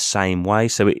beaten in the same way.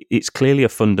 So it's clearly a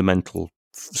fundamental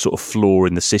sort of flaw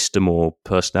in the system or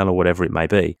personnel or whatever it may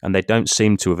be, and they don't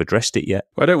seem to have addressed it yet.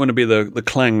 Well, I don't want to be the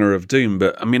clanger of doom,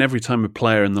 but I mean, every time a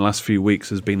player in the last few weeks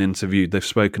has been interviewed, they've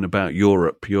spoken about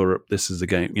Europe, this is the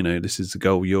game, this is the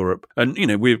goal, Europe. And,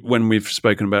 when we've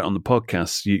spoken about it on the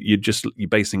podcast, you're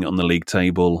basing it on the league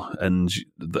table and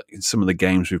some of the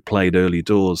games we've played early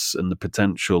doors and the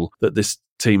potential that this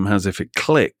team has if it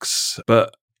clicks.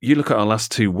 But you look at our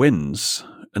last 2 wins,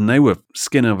 and they were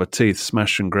skin over teeth,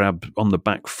 smash and grab on the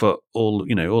back foot, all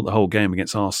the whole game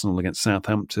against Arsenal, against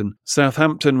Southampton.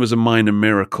 Southampton was a minor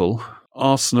miracle.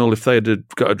 Arsenal, if they had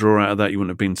got a draw out of that, you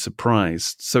wouldn't have been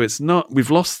surprised. So it's not,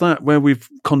 we've lost that where we've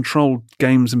controlled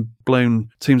games and blown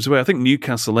teams away. I think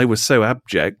Newcastle, they were so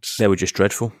abject. They were just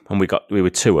dreadful. And we were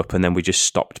 2 up and then we just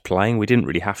stopped playing. We didn't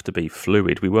really have to be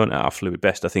fluid. We weren't at our fluid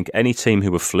best. I think any team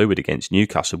who were fluid against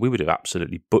Newcastle, we would have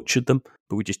absolutely butchered them,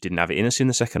 but we just didn't have it in us in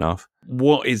the second half.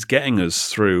 What is getting us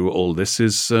through all this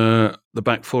is the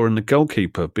back 4 and the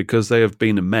goalkeeper, because they have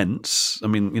been immense. I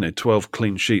mean, 12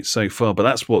 clean sheets so far, but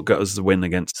that's what got us the win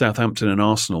against Southampton and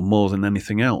Arsenal more than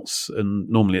anything else. And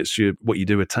normally it's what you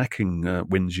do attacking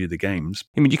wins you the games.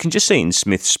 I mean, you can just see in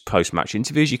Smith's post-match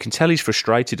interviews, you can tell he's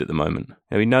frustrated at the moment.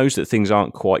 He knows that things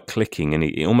aren't quite clicking, and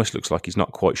it almost looks like he's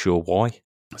not quite sure why.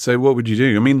 So what would you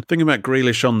do? I mean, thinking about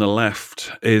Grealish on the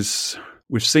left is,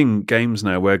 we've seen games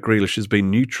now where Grealish has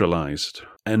been neutralised.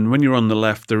 And when you're on the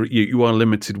left, you are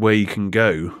limited where you can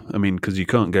go. I mean, because you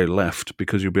can't go left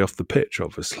because you'll be off the pitch,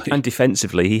 obviously. And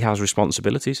defensively, he has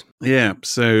responsibilities. Yeah,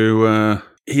 so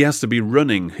he has to be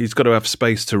running. He's got to have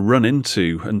space to run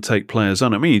into and take players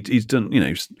on. I mean, he's done,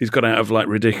 he's got out of like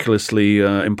ridiculously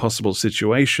impossible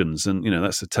situations, and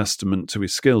that's a testament to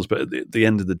his skills. But at the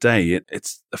end of the day,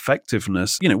 it's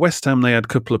effectiveness. West Ham, they had a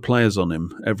couple of players on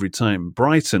him every time.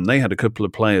 Brighton, they had a couple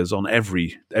of players on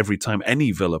every time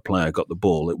any Villa player got the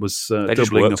ball. It was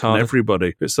doubling up on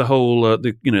everybody. It's the whole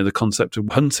the concept of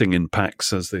hunting in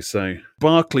packs, as they say.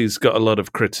 Barkley's got a lot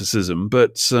of criticism,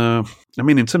 but I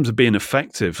mean, in terms of being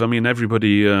effective, I mean,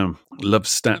 everybody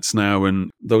loves stats now,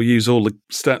 and they'll use all the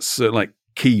stats like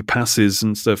key passes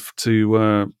and stuff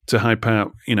to hype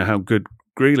out, how good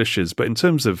Grealish is. But in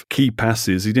terms of key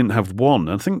passes, he didn't have one.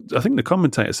 I think the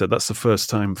commentator said that's the first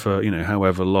time for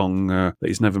however long that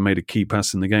he's never made a key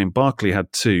pass in the game. Barkley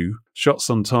had 2 shots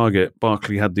on target.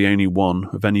 Barkley had the only one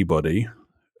of anybody.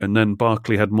 And then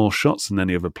Barkley had more shots than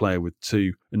any other player with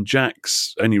 2. And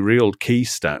Jack's only real key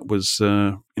stat was,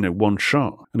 1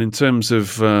 shot. And in terms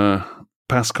of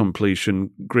pass completion,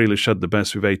 Grealish had the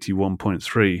best with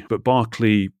 81.3. But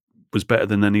Barkley was better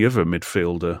than any other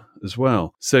midfielder as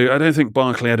well. So I don't think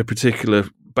Barkley had a particular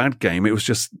bad game. It was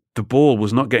just the ball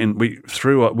was not getting... We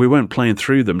weren't playing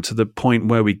through them to the point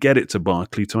where we get it to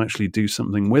Barkley to actually do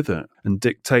something with it and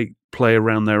dictate play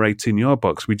around their 18-yard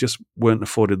box. We just weren't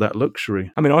afforded that luxury.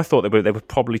 I mean, I thought there were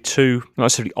probably 2, not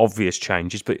necessarily obvious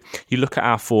changes, but you look at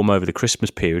our form over the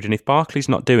Christmas period, and if Barkley's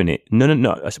not doing it, no,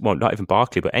 well, not even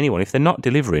Barkley, but anyone, if they're not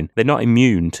delivering, they're not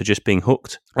immune to just being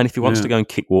hooked. And if he wants to go and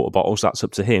kick water bottles, that's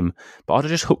up to him. But I'd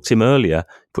have just hooked him earlier,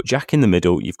 put Jack in the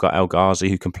middle, you've got El Ghazi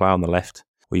who can play on the left,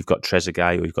 or you've got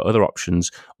Trezeguet, or you've got other options,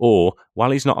 or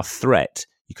while he's not a threat,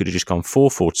 you could have just gone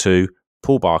 4-4-2,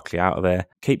 pull Barkley out of there,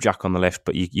 keep Jack on the left,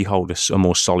 but you hold a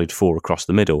more solid 4 across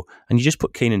the middle, and you just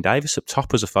put Keenan Davis up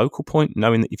top as a focal point,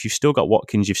 knowing that if you've still got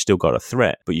Watkins, you've still got a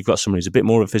threat, but you've got someone who's a bit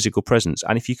more of a physical presence.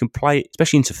 And if you can play,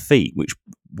 especially into feet, which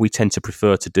we tend to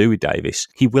prefer to do with Davis,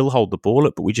 he will hold the ball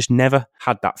up, but we just never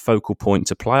had that focal point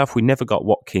to play off. We never got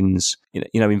Watkins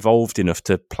involved enough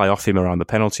to play off him around the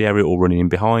penalty area or running in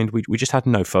behind. We just had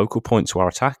no focal point to our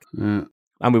attack. Yeah.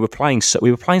 And we were playing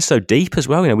so deep as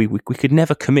well. We could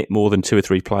never commit more than 2 or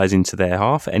 3 players into their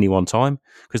half at any one time,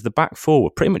 because the back 4 were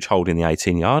pretty much holding the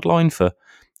 18-yard line for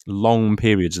long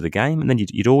periods of the game, and then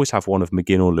you'd always have one of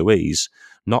McGinn or Louise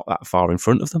not that far in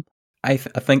front of them. I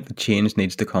think the change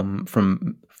needs to come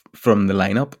from the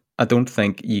lineup. I don't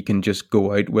think you can just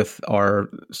go out with our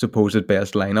supposed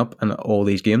best lineup in all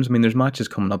these games. I mean, there's matches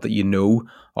coming up that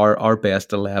our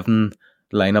best 11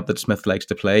 lineup that Smith likes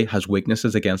to play has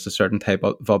weaknesses against a certain type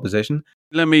of opposition.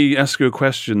 Let me ask you a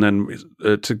question then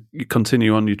to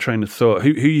continue on your train of thought. Who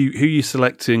are you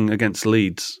selecting against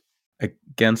Leeds?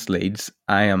 Against Leeds,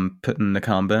 I am putting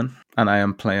Nakamba in, and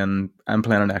I'm playing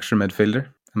an extra midfielder.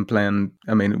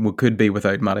 We could be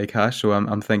without Matty Cash, so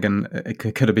I'm thinking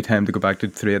could it be time to go back to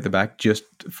 3 at the back just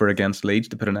for against Leeds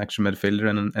to put an extra midfielder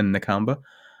in Nakamba?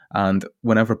 And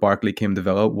whenever Barkley came to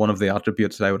Villa, one of the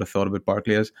attributes that I would have thought about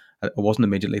Barkley is I wasn't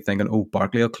immediately thinking,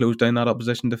 Barkley will close down that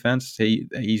opposition defence.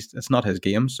 It's not his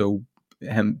game, so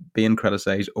him being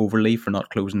criticised overly for not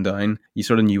closing down, you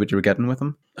sort of knew what you were getting with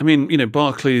him. I mean,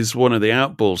 Barkley's one of the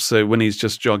outballs, so when he's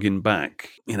just jogging back,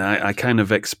 I kind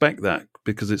of expect that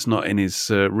because it's not in his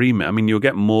remit. I mean, you'll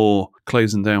get more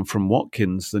closing down from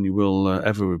Watkins than you will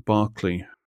ever with Barkley.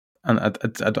 And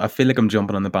I feel like I'm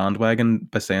jumping on the bandwagon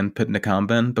by saying put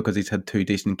Nakamba in because he's had 2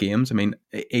 decent games. I mean,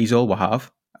 he's all we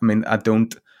have. I mean, I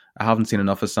haven't seen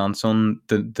enough of Sanson.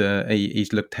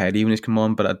 He's looked tidy when he's come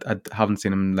on, but I haven't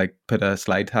seen him like put a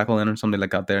slide tackle in or something like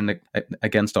that there. And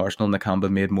against Arsenal, Nakamba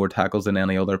made more tackles than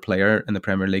any other player in the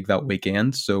Premier League that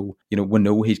weekend. So, we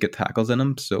know he's got tackles in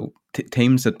him. So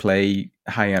teams that play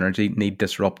high energy need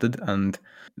disrupted, and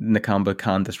Nakamba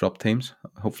can disrupt teams.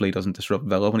 Hopefully he doesn't disrupt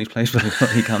Villa when he plays, but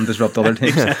he can disrupt other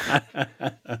teams.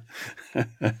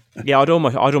 Yeah, I'd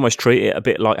almost treat it a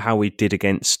bit like how we did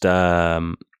against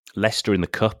Leicester in the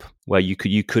Cup, where you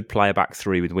could play a back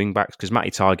 3 with wing backs, because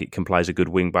Matty Targett can play as a good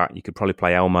wing back. You could probably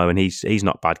play Elmo, and he's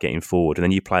not bad getting forward, and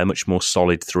then you play a much more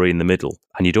solid 3 in the middle,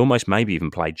 and you'd almost maybe even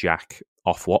play Jack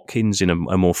off Watkins in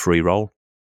a more free role.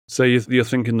 So you're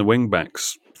thinking the wing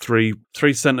backs, three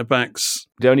centre backs.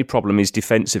 The only problem is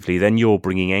defensively. Then you're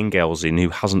bringing Engels in, who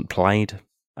hasn't played,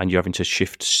 and you're having to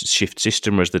shift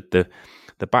system. Whereas the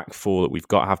back 4 that we've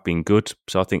got have been good.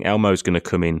 So I think Elmo's going to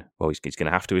come in. Well, he's going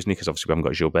to have to, isn't he? Because obviously we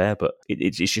haven't got Gilbert. But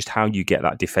it's just how you get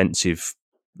that defensive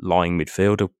lying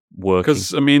midfielder working.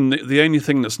 Because, I mean, the only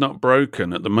thing that's not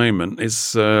broken at the moment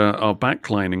is our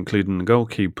backline, including the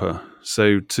goalkeeper.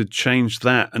 So to change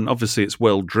that, and obviously it's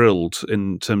well drilled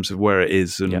in terms of where it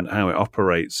is and how it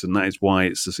operates, and that is why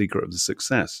it's the secret of the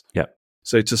success. Yeah.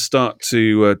 So to start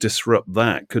to disrupt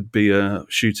that could be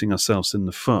shooting ourselves in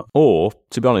the foot. Or,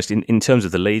 to be honest, in terms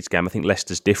of the Leeds game, I think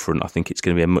Leicester's different. I think it's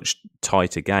going to be a much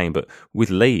tighter game. But with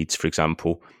Leeds, for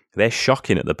example, they're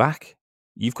shocking at the back.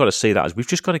 You've got to see that as we've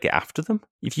just got to get after them.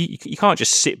 If you can't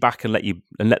just sit back and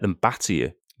let them batter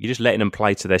you. You're just letting them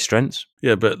play to their strengths.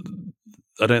 Yeah, but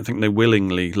I don't think they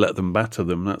willingly let them batter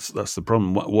them. That's the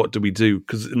problem. What do we do?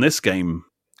 Because in this game,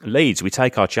 Leeds, we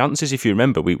take our chances. If you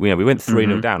remember, we went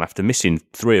 3-0 down after missing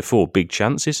 3 or 4 big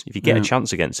chances. If you get a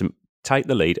chance against them, take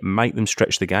the lead and make them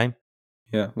stretch the game.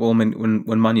 Yeah, well, I mean,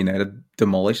 when Man United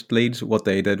demolished Leeds, what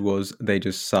they did was they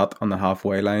just sat on the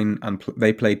halfway line and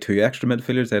they played 2 extra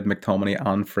midfielders. They had McTominay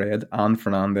and Fred and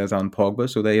Fernandes and Pogba.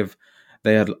 So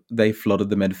they flooded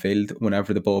the midfield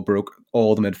whenever the ball broke.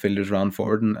 All the midfielders ran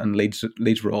forward, and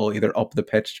Leeds were all either up the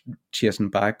pitch chasing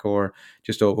back or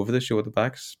just over the show at the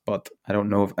backs. But I don't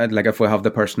know if we have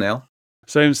the personnel.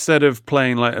 So instead of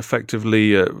playing like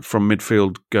effectively from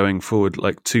midfield going forward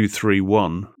like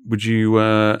 2-3-1, would you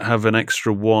have an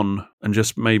extra 1 and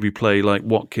just maybe play like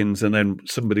Watkins and then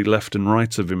somebody left and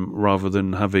right of him rather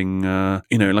than having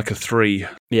like a 3?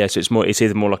 Yeah, so it's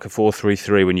either more like a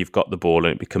 4-3-3 when you've got the ball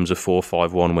and it becomes a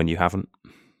 4-5-1 when you haven't.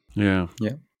 Yeah.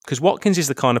 Because Watkins is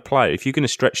the kind of player, if you're going to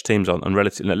stretch teams on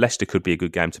relatively, Leicester could be a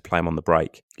good game to play him on the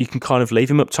break. You can kind of leave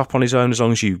him up top on his own as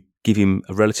long as you give him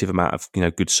a relative amount of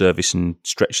good service and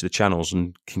stretch the channels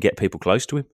and can get people close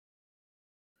to him.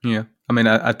 Yeah, I mean,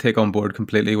 I take on board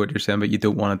completely what you're saying, but you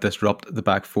don't want to disrupt the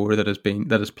back four that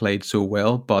has played so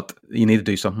well. But you need to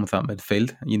do something with that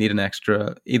midfield. You need an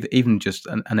extra, even just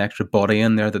an extra body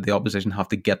in there that the opposition have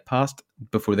to get past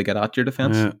before they get at your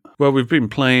defence. Yeah. Well, we've been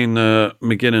playing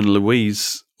McGinn and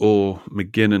Louise, or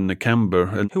McGinn and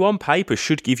Nakamba, and who on paper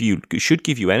should give you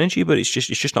energy, but it's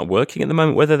just not working at the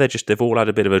moment. Whether they've all had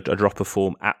a bit of a drop of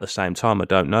form at the same time, I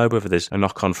don't know. Whether there's a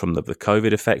knock on from the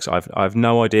COVID effects, I've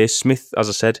no idea. Smith, as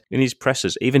I said, in his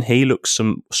pressers, even he looks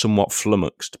somewhat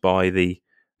flummoxed by the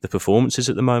performances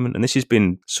at the moment, and this has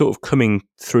been sort of coming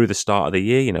through the start of the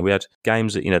year. We had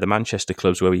games at the Manchester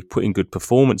clubs where we put in good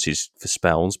performances for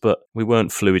spells, but we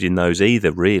weren't fluid in those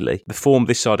either. Really, the form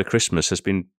this side of Christmas has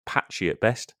been patchy at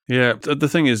best. Yeah, the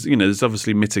thing is, there's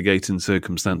obviously mitigating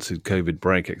circumstances, COVID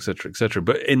break, etc.,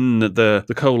 But in the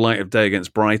cold light of day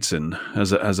against Brighton,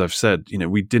 as I've said,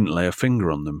 we didn't lay a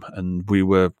finger on them, and we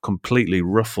were completely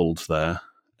ruffled there.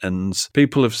 And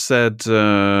people have said,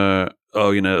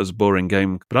 it was a boring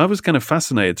game. But I was kind of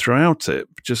fascinated throughout it,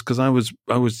 just because I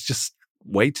was just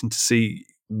waiting to see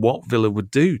what Villa would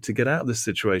do to get out of this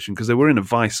situation, because they were in a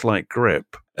vice-like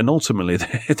grip, and ultimately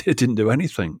they didn't do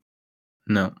anything.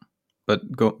 No.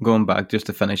 But going back just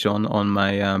to finish on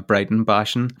my Brighton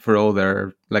bashing for all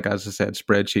their, as I said,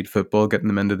 spreadsheet football, getting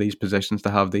them into these positions to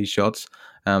have these shots.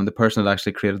 The person that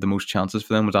actually created the most chances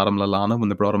for them was Adam Lallana when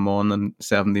they brought him on in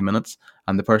 70 minutes.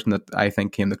 And the person that I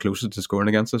think came the closest to scoring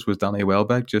against us was Danny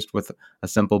Welbeck, just with a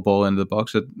simple ball into the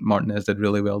box that Martinez did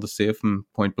really well to save from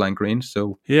point blank range.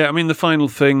 So yeah, I mean, the final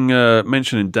thing,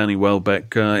 mentioning Danny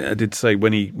Welbeck, I did say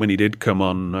when he did come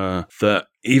on that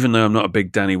even though I'm not a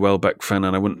big Danny Welbeck fan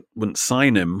and I wouldn't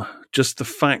sign him, just the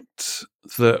fact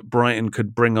that Brighton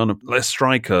could bring on a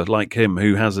striker like him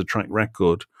who has a track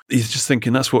record, he's just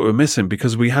thinking that's what we're missing,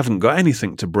 because we haven't got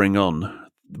anything to bring on.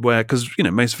 Because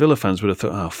most Villa fans would have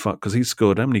thought, oh, fuck, because he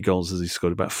scored, how many goals has he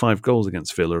scored? About 5 goals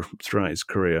against Villa throughout his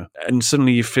career. And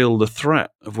suddenly you feel the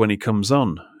threat of when he comes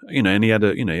on. And he had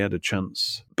a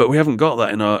chance. But we haven't got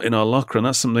that in our locker, and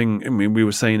that's something, I mean, we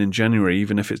were saying in January,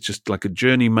 even if it's just like a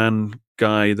journeyman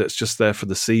guy that's just there for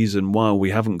the season while we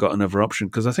haven't got another option.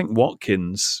 Because I think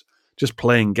Watkins, just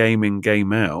playing game in,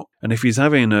 game out, and if he's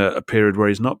having a period where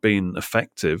he's not being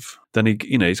effective, then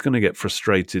he's going to get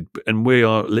frustrated, and we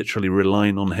are literally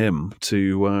relying on him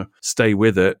to stay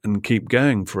with it and keep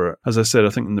going for it. As I said, I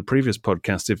think in the previous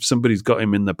podcast, if somebody's got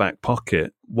him in the back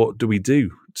pocket, what do we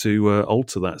do to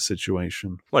alter that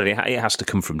situation? Well, it has to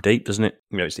come from deep, doesn't it?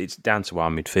 It's down to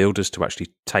our midfielders to actually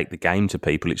take the game to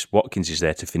people. It's Watkins is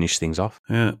there to finish things off.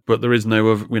 Yeah, but there is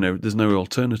no other, there's no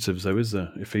alternatives though, is there?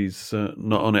 If he's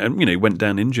not on it, and he went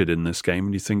down injured in this game,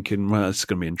 and you're thinking, well, it's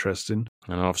going to be interesting.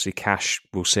 And obviously Cash,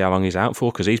 we'll see how long he's out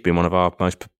for, because he's been one of our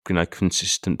most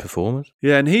consistent performers.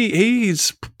 Yeah, and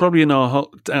he's probably in our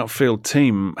outfield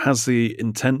team, has the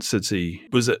intensity.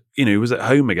 Was at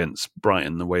home against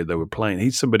Brighton, the way they were playing.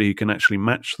 He's somebody who can actually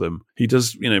match them. He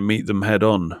does, meet them head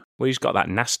on. Well, he's got that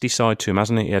nasty side to him,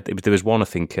 hasn't he? There was one, I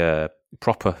think,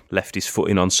 proper left his foot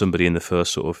in on somebody in the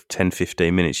first sort of 10,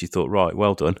 15 minutes. You thought, right,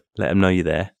 well done. Let them know you're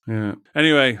there. Yeah.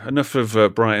 Anyway, enough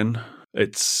of Brighton.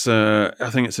 It's I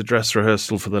think it's a dress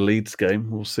rehearsal for the Leeds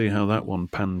game. We'll see how that one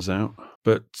pans out.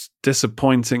 But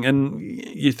disappointing. And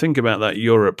you think about that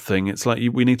Europe thing, it's like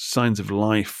we need signs of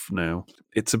life now.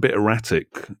 It's a bit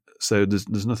erratic. So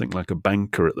there's nothing like a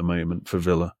banker at the moment for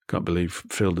Villa. Can't believe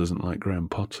Phil doesn't like Graham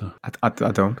Potter. I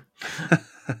don't.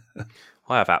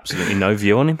 I have absolutely no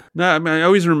view on him. No, I mean, I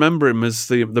always remember him as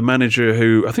the manager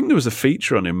who, I think there was a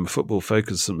feature on him, Football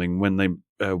Focus or something, when they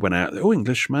went out.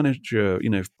 English manager,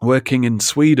 working in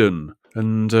Sweden.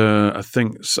 And I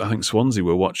think Swansea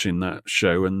were watching that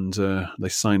show, and they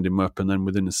signed him up. And then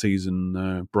within a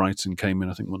season, Brighton came in.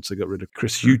 I think once they got rid of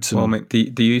Chris Hughton. Well, mate, do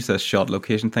you use this shot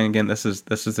location thing again? This is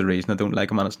the reason I don't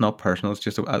like him, and it's not personal. It's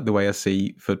just the way I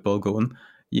see football going.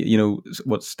 You know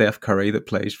what, Steph Curry that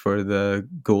plays for the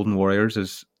Golden Warriors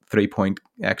is 3-point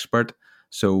expert.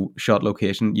 So shot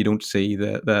location, you don't see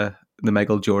the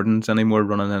Michael Jordans anymore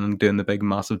running in and doing the big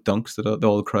massive dunks that the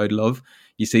whole crowd love.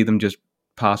 You see them just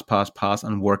pass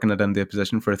and working it into a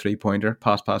position for a 3-pointer.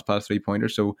 Pass, 3-pointer.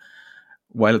 So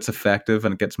while it's effective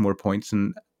and it gets more points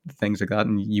and things like that,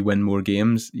 and you win more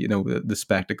games, the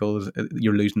spectacle is,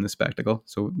 you're losing the spectacle.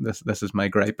 So this is my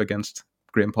gripe against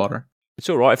Graham Potter. It's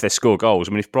all right if they score goals.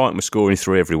 I mean, if Brighton was scoring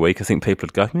 3 every week, I think people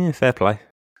would go, yeah, fair play.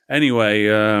 Anyway,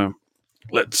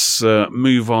 let's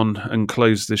move on and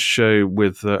close this show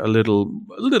with a little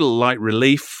light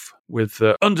relief with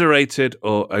underrated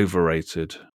or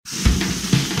overrated.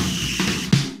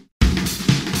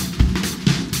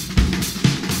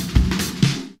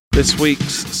 This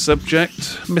week's subject,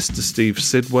 Mr. Steve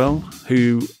Sidwell,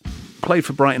 who played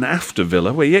for Brighton after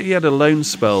Villa. Well, he had a loan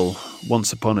spell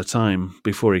once upon a time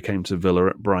before he came to Villa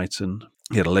at Brighton.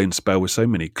 He had a loan spell with so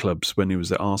many clubs when he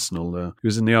was at Arsenal. He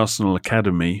was in the Arsenal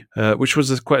Academy, which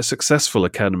was quite a successful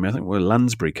academy. I think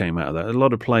Lansbury came out of that. A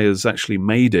lot of players actually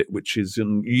made it, which is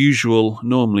unusual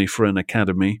normally for an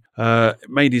academy.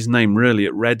 Made his name really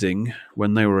at Reading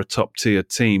when they were a top-tier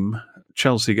team.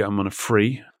 Chelsea got him on a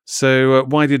free. So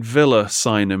why did Villa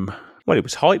sign him? Well, it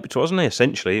was hyped, wasn't he?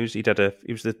 Essentially, it was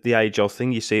the age-old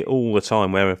thing. You see it all the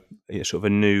time, where sort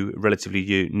of a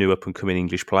relatively new up-and-coming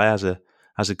English player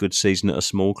has a good season at a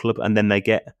small club, and then they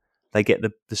get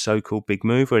the so-called big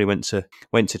move where he went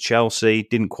to Chelsea,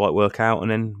 didn't quite work out,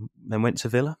 and then went to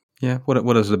Villa. Yeah,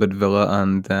 what is it about Villa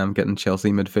and getting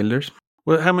Chelsea midfielders?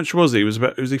 Well, how much was he? Was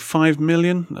he 5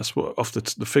 million? That's what off the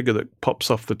figure that pops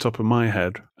off the top of my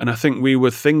head. And I think we were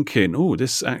thinking,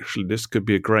 this could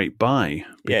be a great buy.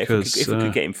 Because, if we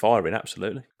could get him firing,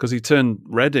 absolutely. Because he turned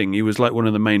Reading. He was like one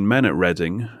of the main men at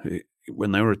Reading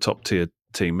when they were a top tier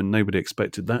team, and nobody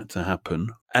expected that to happen.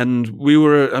 And we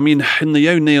were, in the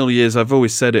O'Neill years, I've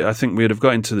always said it, I think we'd have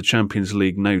got into the Champions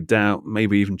League, no doubt,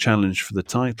 maybe even challenged for the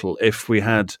title, if we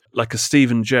had like a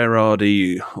Steven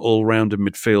Gerrard-y all-rounder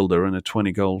midfielder and a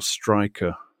 20-goal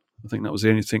striker. I think that was the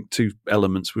only two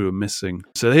elements we were missing.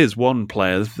 So here's one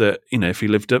player that, if he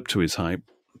lived up to his hype,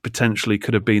 potentially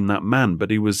could have been that man,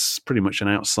 but he was pretty much an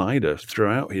outsider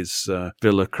throughout his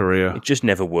Villa career. It just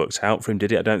never worked out for him,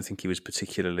 did it? I don't think he was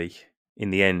particularly... In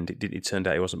the end, it turned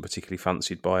out he wasn't particularly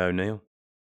fancied by O'Neill.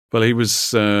 Well, he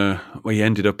was. He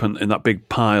ended up in that big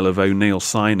pile of O'Neill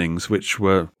signings, which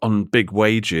were on big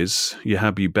wages. Your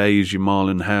Habib Beys, your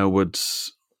Marlon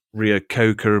Howards, Rio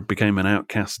Coker became an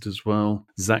outcast as well.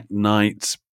 Zach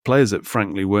Knight, players that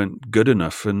frankly weren't good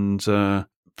enough and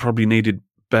probably needed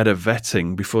better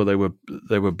vetting before they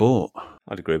were bought.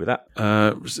 I'd agree with that.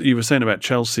 You were saying about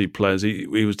Chelsea players, he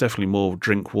was definitely more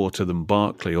Drinkwater than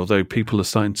Barkley, although people are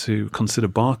starting to consider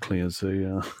Barkley as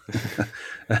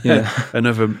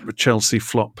another Chelsea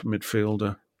flop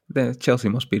midfielder. Chelsea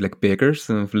must be like bakers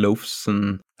and loaves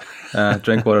and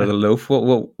Drinkwater the loaf.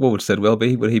 What would Sidwell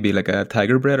be? Would he be like a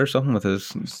tiger bread or something with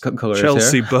his colour?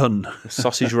 Chelsea bun.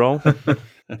 Sausage roll.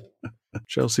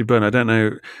 Chelsea bun. I don't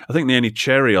know. I think the only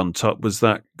cherry on top was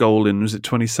that goal in, was it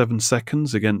 27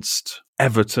 seconds against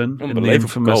Everton in the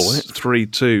infamous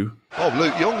 3-2. Oh,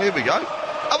 Luke Young, here we go.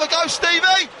 Have a go,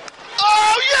 Stevie!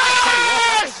 Oh,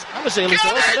 yes! Get in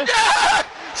there!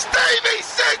 Stevie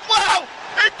Sidwell!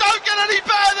 It don't get any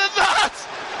better than that!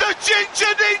 The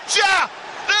Ginger Ninja!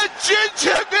 The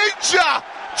Ginger Ninja!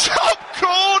 Top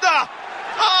corner!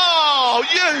 Oh,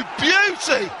 you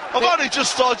beauty! I've only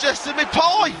just digested my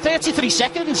pie. 33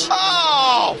 seconds.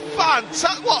 Oh,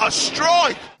 fantastic! What a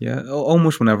strike! Yeah,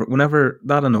 almost whenever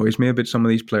that annoys me about some of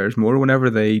these players more, whenever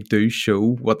they do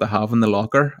show what they have in the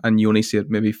locker and you only see it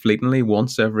maybe fleetingly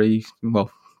once every,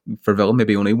 well, for Villa,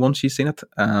 maybe only once you've seen it.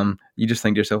 You just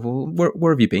think to yourself, well,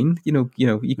 where have you been? You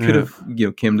could have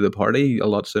came to the party a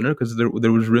lot sooner, because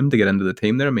there was room to get into the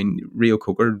team there. I mean, Rio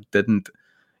Coker didn't,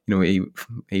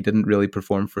 he didn't really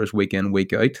perform for us week in,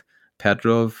 week out.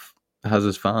 Petrov has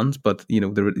his fans, but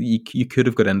you could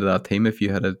have got into that team if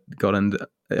you had got into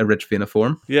a rich vein of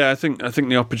form. Yeah, I think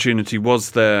the opportunity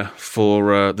was there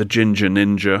for the Ginger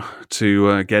Ninja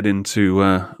to get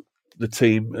into the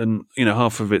team, and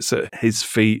half of it's at his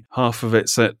feet, half of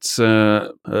it's at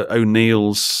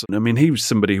O'Neill's. I mean, he was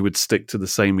somebody who would stick to the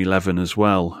same 11 as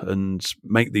well and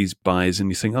make these buys,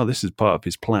 and you think, oh, this is part of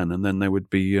his plan, and then they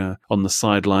would be on the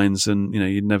sidelines, and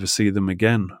you'd never see them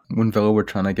again. When Villa were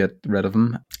trying to get rid of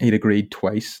him, he'd agreed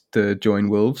twice to join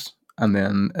Wolves. And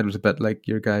then it was a bit like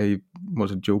your guy,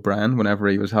 was it Joe Bryan, whenever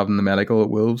he was having the medical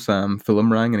at Wolves,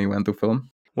 Fulham rang and he went to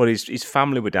Fulham. Well, his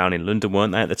family were down in London,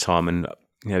 weren't they, at the time? And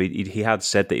he had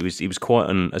said that he was quite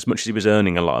as much as he was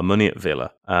earning a lot of money at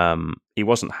Villa, he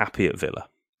wasn't happy at Villa.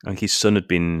 I think his son had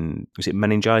been, was it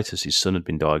meningitis? His son had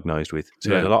been diagnosed with. So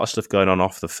he had a lot of stuff going on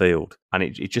off the field, and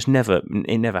it just never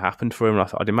happened for him.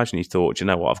 I'd imagine he thought, you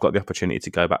know what, I've got the opportunity to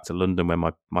go back to London where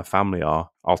my family are.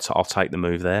 I'll take the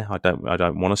move there. I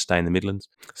don't want to stay in the Midlands.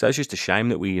 So it's just a shame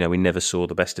that we never saw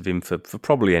the best of him for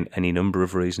probably any number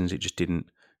of reasons. It just didn't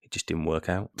work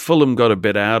out. Fulham got a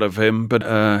bit out of him, but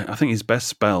I think his best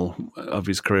spell of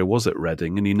his career was at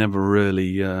Reading, and he never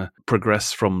really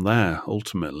progressed from there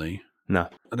ultimately. No.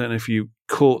 I don't know if you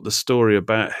caught the story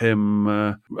about him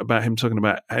talking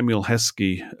about Emile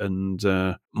Heskey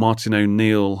and Martin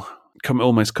O'Neill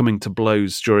almost coming to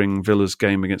blows during Villa's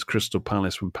game against Crystal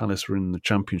Palace when Palace were in the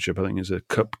Championship. I think it was a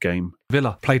cup game.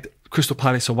 Villa played Crystal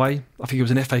Palace away. I think it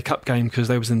was an FA Cup game because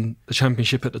they was in the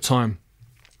Championship at the time.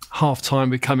 Half-time,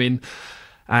 we come in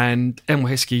and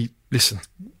Emile Heskey, listen,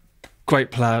 great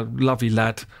player, lovely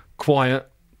lad, quiet,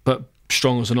 but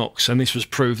strong as an ox, and this was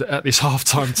proved at this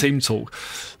half-time team talk.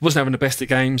 Wasn't having the best of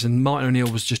games, and Martin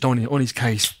O'Neill was just on his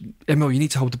case. Emile, you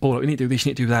need to hold the ball up, you need to do this, you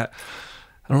need to do that.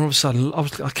 And all of a sudden,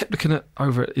 I kept looking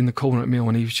over in the corner at Emile,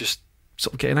 and he was just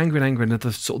sort of getting angry, and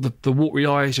the watery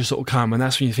eyes just sort of come, and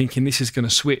that's when you're thinking this is going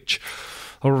to switch.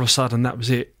 All of a sudden, that was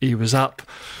it. He was up,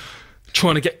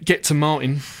 trying to get to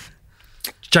Martin.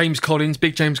 Big James Collins,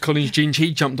 Ginge,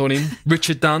 he jumped on him.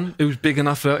 Richard Dunn, who was big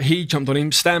enough, he jumped on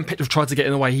him. Stan Petrov tried to get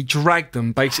in the way. He dragged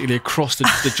them basically across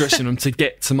the dressing room to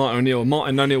get to Martin O'Neill.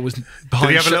 Martin O'Neill was behind. Did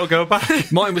he have a little go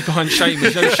back? Martin was behind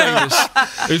Seamus.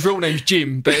 Seamus. His real name's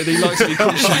Jim, but he likes to be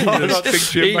called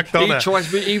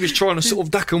Seamus. He was trying to sort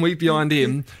of duck and weave behind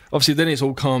him. Obviously, then it's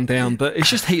all calmed down, but it's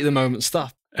just heat of the moment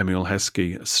stuff. Emile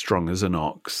Heskey, as strong as an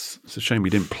ox. It's a shame he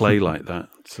didn't play like that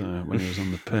when he was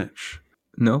on the pitch.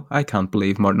 No, I can't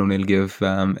believe Martin O'Neill gave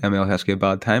Emile Heskey a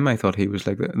bad time. I thought he was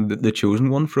like the chosen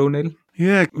one for O'Neill.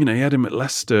 Yeah, he had him at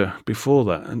Leicester before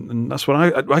that, and that's what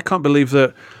I can't believe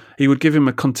that he would give him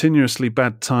a continuously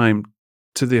bad time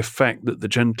to the effect that the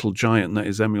gentle giant that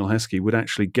is Emile Heskey would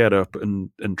actually get up and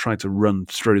try to run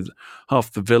through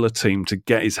half the Villa team to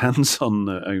get his hands on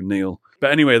O'Neill.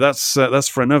 But anyway, that's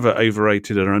for another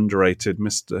overrated or underrated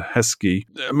Mr. Heskey.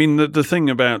 I mean, the thing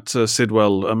about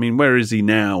Sidwell, I mean, where is he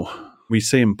now? We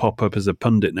see him pop up as a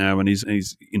pundit now, and he's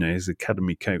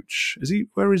academy coach.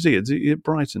 Where is he? Is he at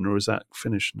Brighton, or is that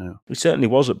finished now? He certainly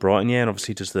was at Brighton, yeah, and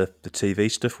obviously does the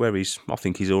TV stuff where I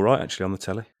think he's all right actually on the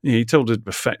telly. Yeah, he told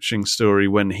a fetching story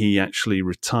when he actually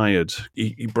retired.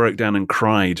 He broke down and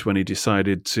cried when he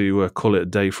decided to call it a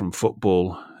day from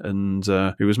football. And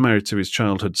he was married to his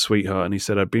childhood sweetheart, and he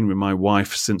said, I'd been with my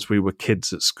wife since we were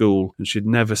kids at school, and she'd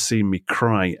never seen me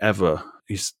cry ever.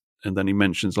 And then he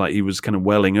mentions like he was kind of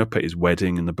welling up at his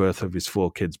wedding and the birth of his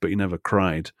 4 kids, but he never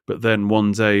cried. But then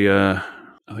one day, I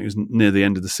think it was near the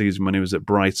end of the season when he was at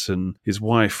Brighton, his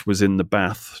wife was in the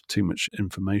bath. Too much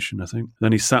information, I think.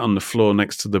 Then he sat on the floor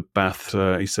next to the bath.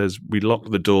 He says, we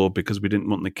locked the door because we didn't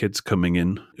want the kids coming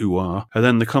in. Ooh-ah. And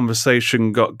then the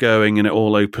conversation got going and it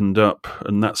all opened up.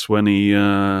 And that's when he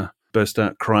burst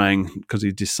out crying because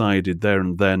he decided there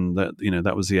and then that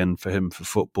that was the end for him for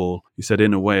football. He said,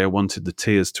 in a way, I wanted the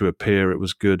tears to appear. It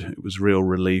was good. It was real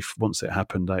relief. Once it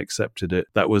happened, I accepted it.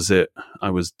 That was it. I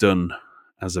was done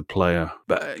as a player.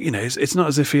 But it's not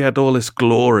as if he had all this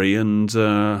glory and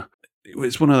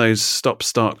it's one of those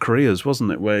stop-start careers,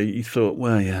 wasn't it? Where you thought,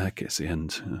 well, yeah, I guess the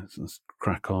end. Let's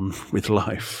crack on with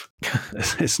life.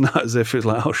 It's not as if it's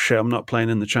like, oh shit, I'm not playing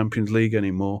in the Champions League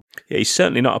anymore. Yeah, he's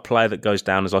certainly not a player that goes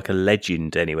down as like a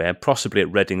legend anywhere. Possibly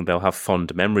at Reading they'll have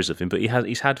fond memories of him, but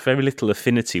he's had very little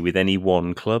affinity with any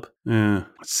one club. Yeah.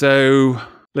 So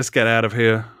let's get out of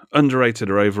here. Underrated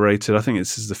or overrated? I think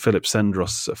this is the Philip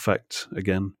Sendros effect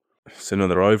again. It's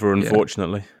another over,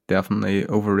 unfortunately. Yeah, definitely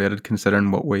overrated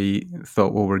considering what we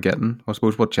thought we were getting. I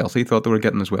suppose what Chelsea thought they were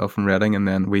getting as well from Reading, and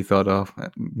then we thought,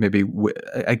 maybe,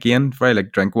 again, very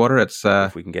like Drinkwater. It's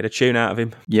if we can get a tune out of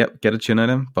him. Yep, get a tune out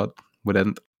of him, but we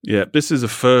didn't. Yeah, this is a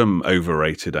firm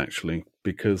overrated, actually,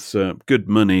 because good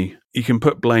money. You can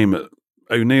put blame at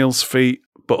O'Neill's feet,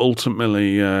 but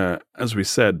ultimately, as we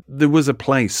said, there was a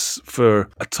place for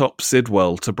a top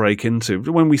Sidwell to break into.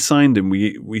 When we signed him,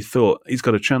 we thought he's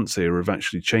got a chance here of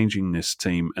actually changing this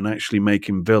team and actually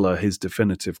making Villa his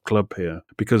definitive club here.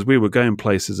 Because we were going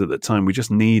places at the time. We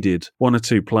just needed one or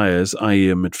two players, i.e.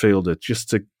 a midfielder, just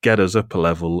to get us up a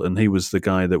level. And he was the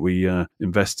guy that we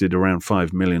invested around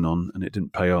 5 million on, and it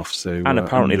didn't pay off. So, and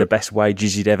apparently the best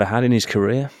wages he'd ever had in his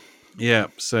career. Yeah,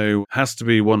 so has to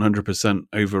be 100%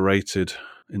 overrated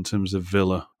in terms of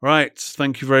Villa. Right,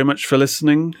 thank you very much for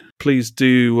listening. Please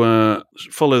do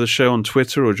follow the show on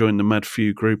Twitter or join the Mad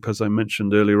Few group, as I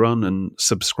mentioned earlier on, and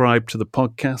subscribe to the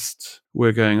podcast.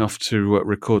 We're going off to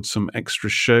record some extra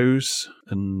shows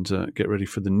and get ready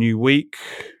for the new week.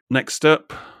 Next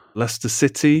up, Leicester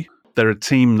City. They're a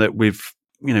team that we've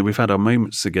had our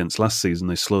moments against last season.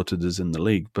 They slaughtered us in the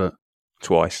league, but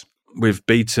twice. We've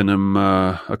beaten them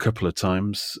a couple of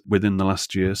times within the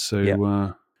last year,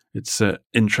 so it's an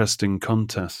interesting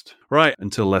contest. Right,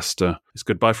 until Leicester, it's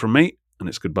goodbye from me, and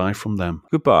it's goodbye from them.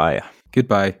 Goodbye.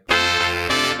 Goodbye.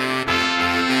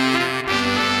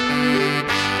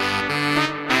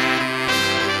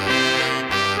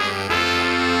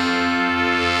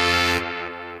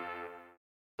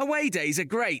 Away days are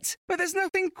great, but there's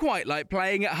nothing quite like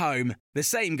playing at home. The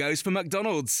same goes for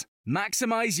McDonald's.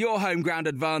 Maximise your home ground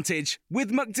advantage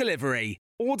with McDelivery.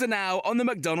 Order now on the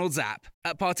McDonald's app.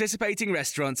 At participating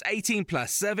restaurants, 18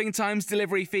 plus serving times,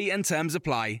 delivery fee and terms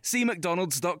apply. See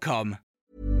mcdonalds.com.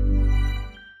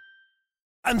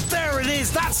 And there it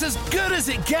is, that's as good as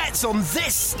it gets on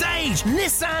this stage.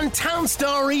 Nissan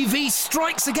Townstar EV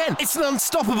strikes again. It's an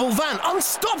unstoppable van,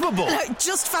 unstoppable. Look,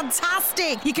 just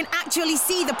fantastic. You can actually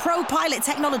see the ProPilot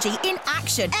technology in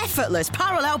action. Effortless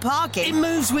parallel parking. It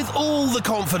moves with all the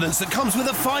confidence that comes with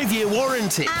a 5-year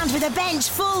warranty. And with a bench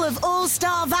full of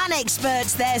all-star van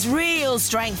experts, there's real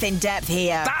strength in depth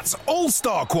here. That's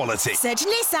all-star quality. Search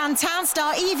Nissan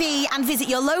Townstar EV and visit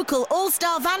your local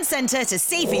all-star van centre to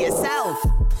see for yourself.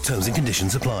 Terms and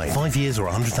conditions apply. 5 years or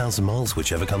 100,000 miles,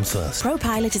 whichever comes first.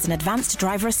 ProPilot is an advanced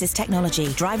driver assist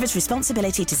technology. Driver's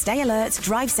responsibility to stay alert,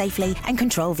 drive safely, and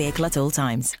control vehicle at all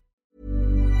times.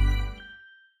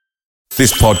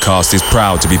 This podcast is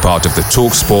proud to be part of the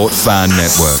TalkSport Fan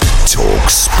Network.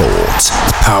 TalkSport.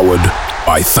 Powered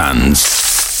by fans.